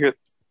door. You get...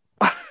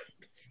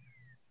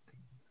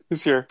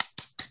 Who's here?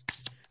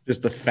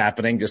 Just the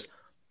fappening, just...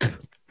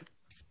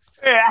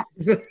 Yeah.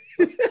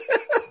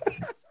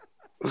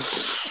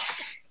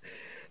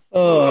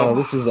 Oh,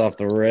 this is off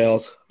the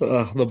rails.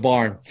 The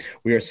barn.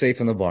 We are safe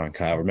in the barn,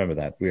 Kyle. Remember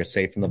that. We are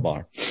safe in the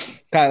barn.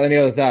 Kyle, any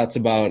other thoughts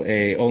about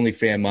a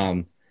OnlyFans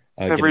mom?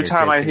 Every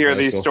time I hear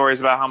these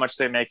stories about how much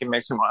they make, it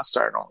makes me want to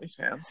start an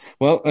OnlyFans.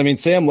 Well, I mean,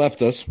 Sam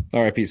left us.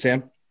 R.I.P.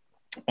 Sam.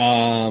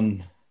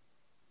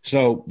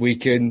 So we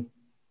could,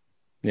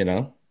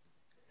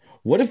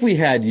 what if we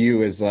had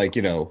you as like,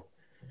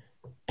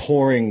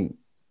 pouring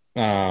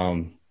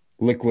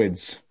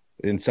liquids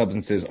and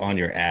substances on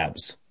your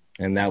abs?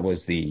 And that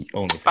was the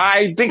only thing.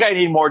 I think I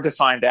need more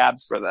defined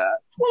abs for that.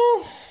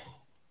 Well,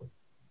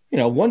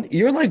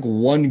 you're like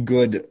one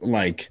good,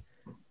 like,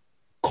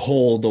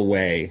 cold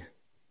away.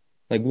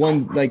 Like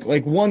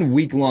one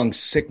week long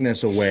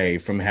sickness away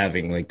from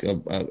having like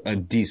a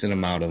decent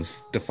amount of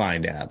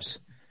defined abs.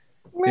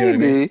 Maybe. You know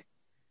what I mean?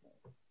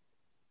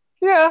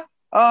 Yeah.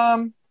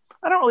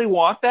 I don't really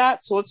want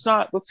that, so let's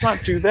not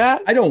do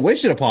that. I don't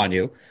wish it upon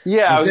you.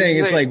 Yeah, I'm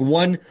saying it's like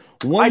one.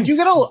 I do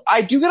get a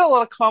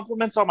lot of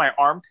compliments on my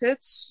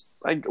armpits.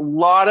 Like a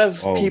lot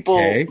of people.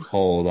 Okay,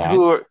 hold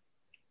on.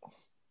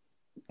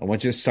 I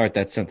want you to start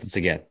that sentence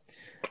again.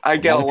 I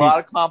get a lot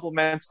of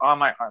compliments on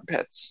my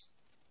armpits.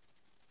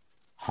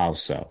 How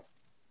so?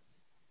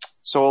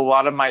 So a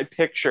lot of my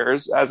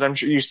pictures, as I'm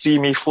sure you see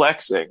me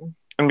flexing,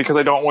 and because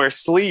I don't wear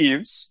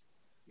sleeves,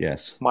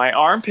 yes, my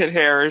armpit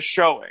hair is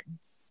showing.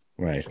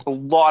 Right. A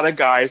lot of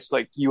guys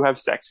like, you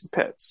have sexy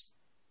pits.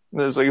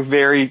 There's like a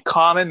very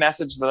common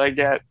message that I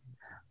get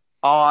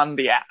on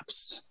the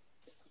apps.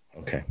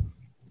 Okay.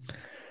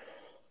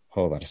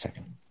 Hold on a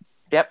second.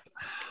 Yep.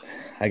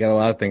 I got a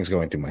lot of things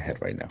going through my head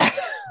right now.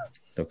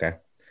 Okay.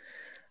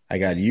 I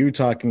got you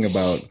talking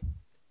about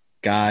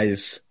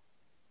guys.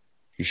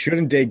 You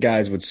shouldn't date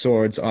guys with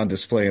swords on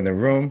display in their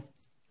room,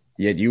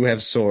 yet you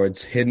have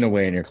swords hidden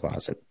away in your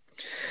closet.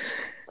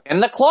 In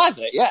the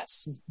closet,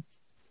 yes.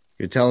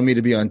 You're telling me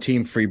to be on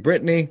Team Free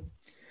Britney.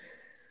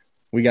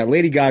 We got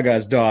Lady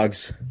Gaga's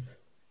dogs.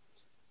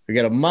 We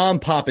got a mom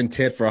popping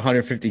tit for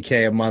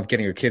 $150K a month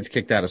getting her kids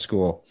kicked out of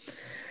school.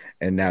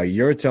 And now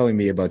you're telling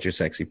me about your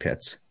sexy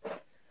pits.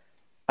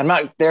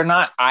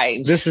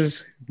 This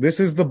is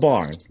the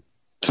barn.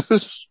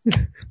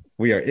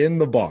 We are in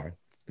the barn.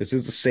 This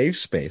is a safe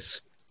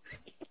space.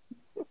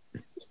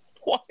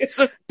 Why is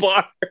it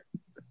barn?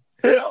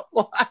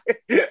 Why?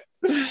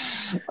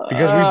 Because we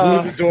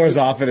blew the doors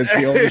off and it's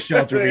the only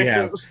shelter we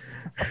have.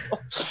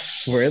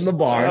 We're in the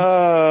barn.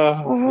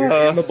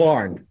 We're in the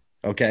barn.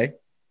 Okay?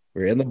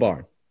 We're in the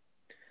barn.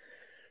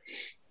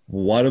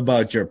 What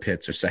about your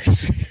pits are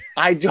sexy?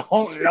 I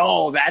don't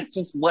know. That's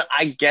just what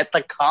I get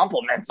the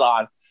compliments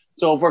on.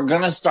 So if we're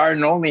going to start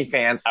an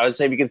OnlyFans, I would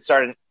say we could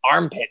start an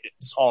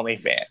armpits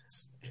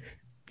OnlyFans.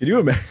 Can you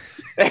imagine?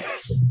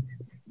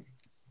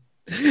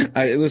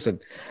 Listen,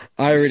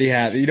 I already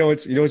have. You know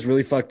what's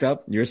really fucked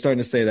up? You're starting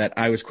to say that.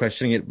 I was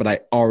questioning it, but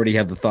I already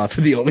have the thought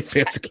for the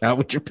OnlyFans account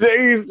with your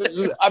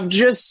pits. I'm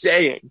just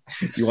saying.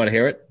 You want to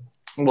hear it?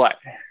 What?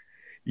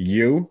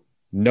 You,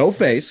 no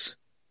face.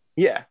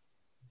 Yeah.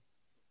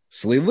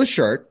 Sleeveless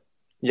shirt.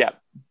 Yeah.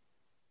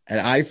 And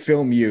I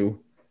film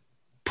you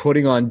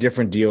putting on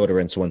different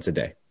deodorants once a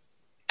day.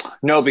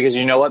 No, because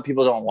you know what?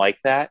 People don't like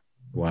that.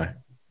 Why?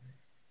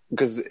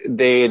 Because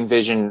they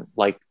envision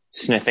like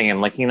sniffing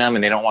and licking them,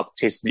 and they don't want the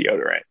taste of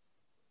deodorant.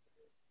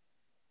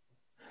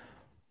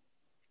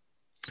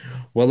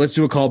 Well, let's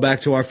do a call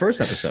back to our first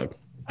episode.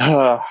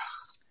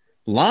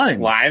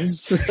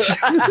 Limes.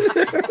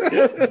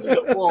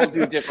 We'll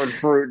do different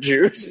fruit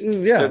juice.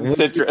 Yeah.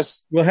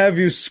 Citrus. We'll have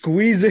you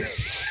squeeze it.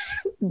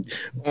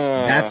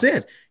 That's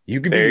it.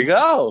 You could you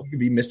go. You could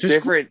be Mr.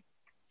 Different.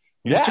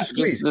 Mr.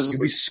 Squeeze.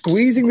 You'll be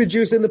squeezing the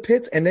juice in the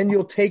pits, and then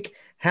you'll take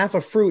half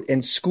a fruit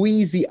and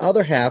squeeze the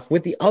other half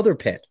with the other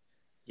pit.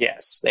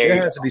 Yes, there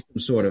has to be some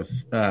sort of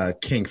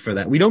kink for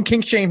that. We don't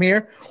kink shame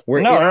here.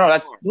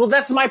 No.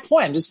 That's my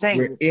point. I'm just saying.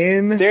 We're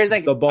in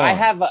the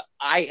barn.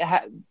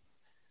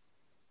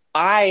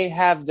 I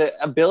have the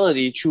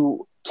ability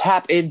to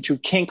tap into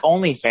kink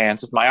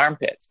OnlyFans with my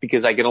armpits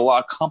because I get a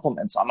lot of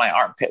compliments on my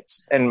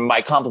armpits. And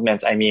by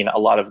compliments, I mean a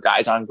lot of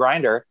guys on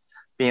Grindr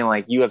being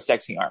like, you have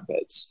sexy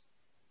armpits.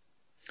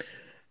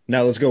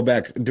 Now let's go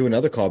back, do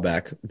another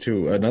callback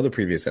to another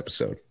previous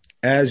episode.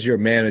 As your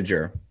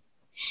manager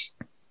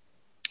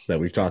that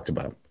we've talked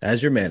about,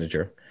 as your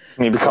manager,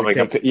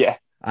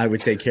 I would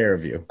take care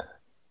of you.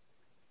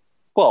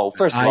 Well,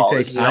 first of all,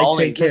 this is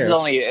only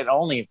an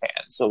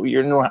OnlyFans, so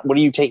what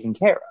are you taking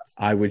care of?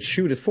 I would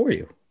shoot it for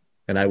you,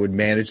 and I would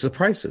manage the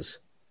prices.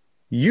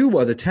 You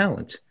are the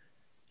talent.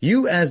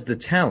 You as the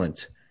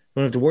talent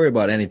don't have to worry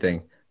about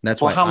anything.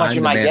 That's why how much I'm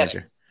you the might manager.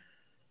 get?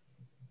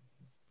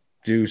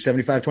 Do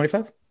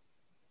 75-25?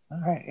 All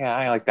right, yeah,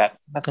 I like that.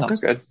 That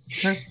sounds good.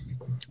 Okay.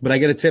 But I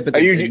get a tip at the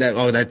end. That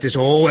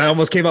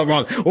almost came out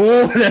wrong.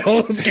 That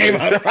almost came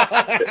out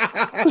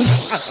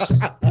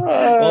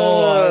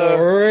wrong.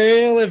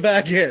 Reel it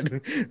back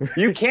in.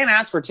 You can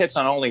ask for tips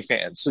on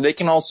OnlyFans, so they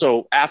can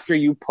also, after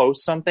you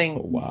post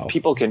something,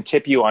 people can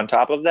tip you on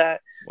top of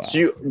that. Wow.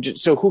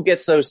 So who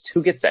gets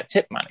that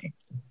tip money?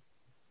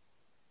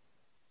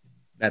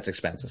 That's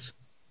expenses.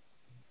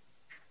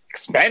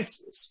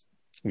 Expenses?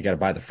 We got to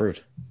buy the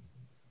fruit.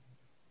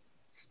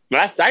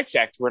 Last I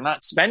checked, we're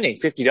not spending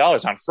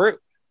 $50 on fruit.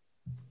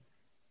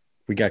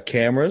 We got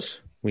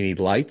cameras. We need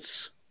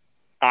lights.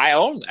 I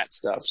own that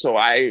stuff, so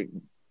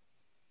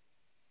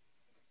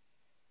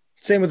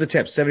Same with the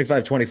tips,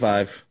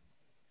 75-25.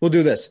 We'll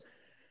do this.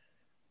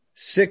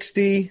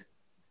 60,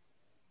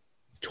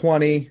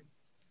 20%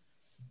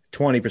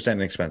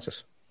 in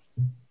expenses.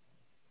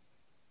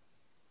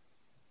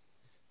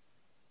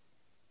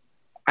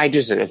 I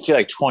feel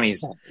like 20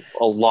 is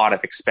a lot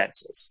of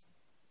expenses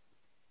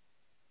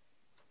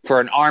for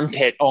an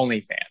armpit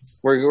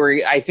OnlyFans.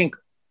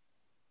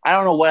 I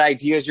don't know what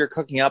ideas you're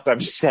cooking up. I'm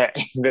just saying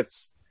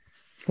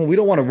well, we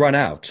don't want to run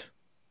out.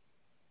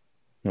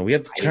 No, we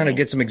have to kind of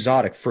get some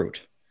exotic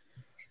fruit.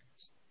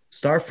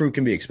 Star fruit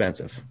can be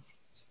expensive.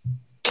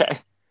 Okay.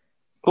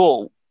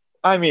 Cool.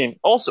 I mean,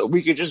 also,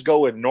 we could just go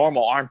with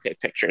normal armpit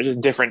pictures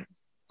in different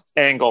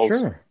angles.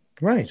 Sure.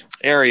 Right.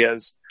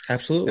 Areas.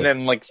 Absolutely. And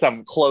then like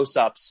some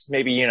close-ups,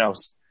 maybe,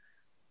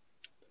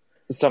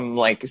 some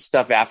like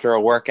stuff after a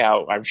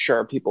workout. I'm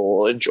sure people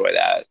will enjoy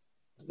that.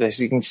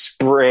 You can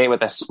spray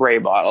with a spray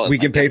bottle. We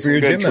can pay for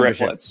your gym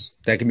membership.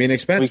 That can be an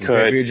expense. We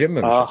could. Pay for your gym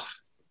membership.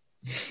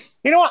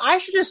 You know what? I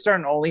should just start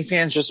an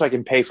OnlyFans just so I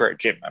can pay for a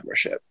gym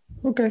membership.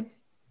 Okay.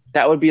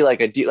 That would be like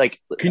a deal.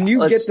 Like, can you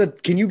get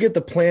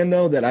the plan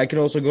though that I can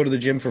also go to the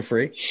gym for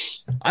free?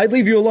 I'd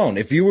leave you alone.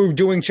 If you were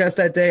doing chest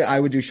that day, I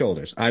would do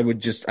shoulders. I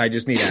just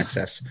need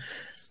access.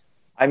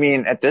 I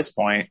mean, at this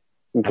point,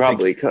 we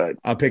probably could.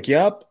 I'll pick you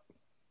up,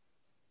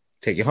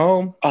 take you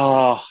home.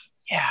 Oh,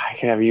 yeah. I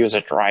could have you as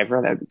a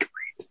driver. That'd be great.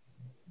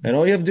 And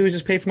all you have to do is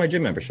just pay for my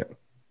gym membership.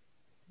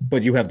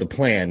 But you have the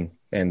plan,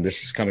 and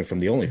this is coming from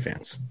the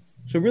OnlyFans.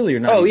 So really,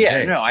 you're not. Oh, yeah.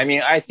 paying. No, I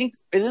mean, I think,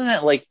 isn't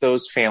it like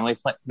those family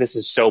plans? This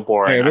is so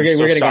boring. Hey, we're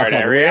getting off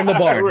topic. We're in the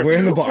barn. We're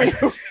in the barn.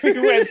 We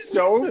went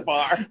so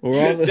far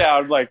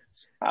down, like,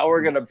 how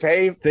we're going to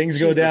pay. Things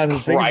go down.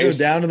 Things go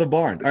down in the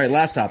barn. All right,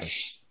 last topic.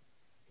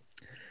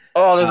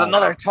 Oh, there's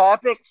another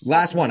topic?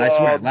 Last one, I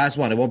swear. Last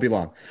one. It won't be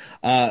long.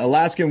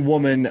 Alaskan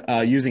woman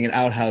using an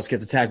outhouse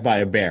gets attacked by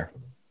a bear.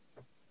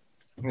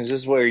 Is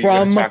this where you're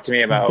going to talk to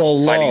me about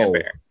fighting a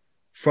bear?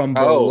 From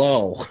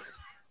below.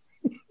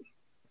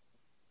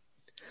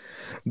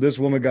 This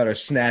woman got her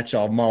snatch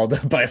all mauled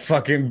up by a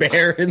fucking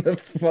bear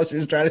while she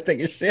was trying to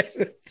take a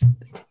shit.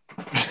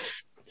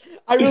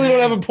 I really don't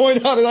have a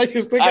point on it. I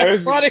just think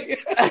it's funny.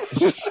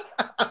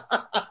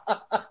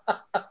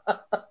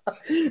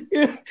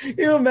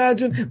 You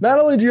imagine, not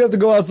only do you have to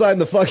go outside in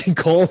the fucking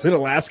cold in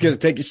Alaska to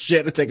take a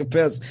shit and take a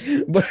piss,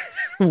 but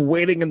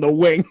waiting in the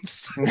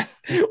wings,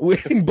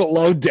 waiting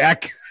below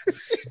deck.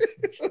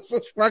 This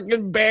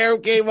fucking bear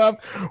came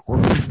up,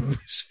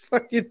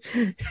 fucking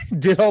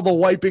did all the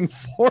wiping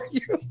for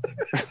you.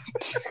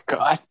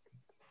 God.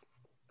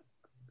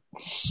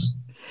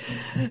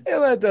 And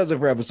that does it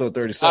for episode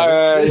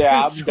 37.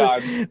 Yeah, I'm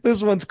done.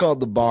 This one's called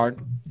The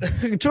Barn.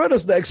 Join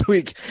us next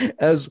week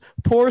as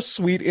poor,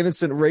 sweet,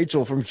 innocent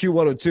Rachel from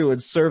Q102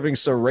 and Serving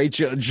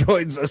Sriracha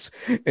joins us,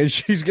 and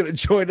she's going to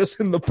join us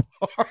in the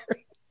barn.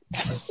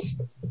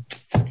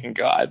 Fucking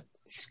God.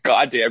 This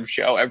goddamn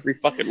show every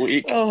fucking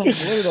week. Oh,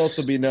 let it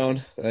also be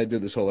known I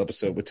did this whole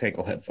episode with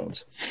Tangle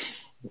headphones.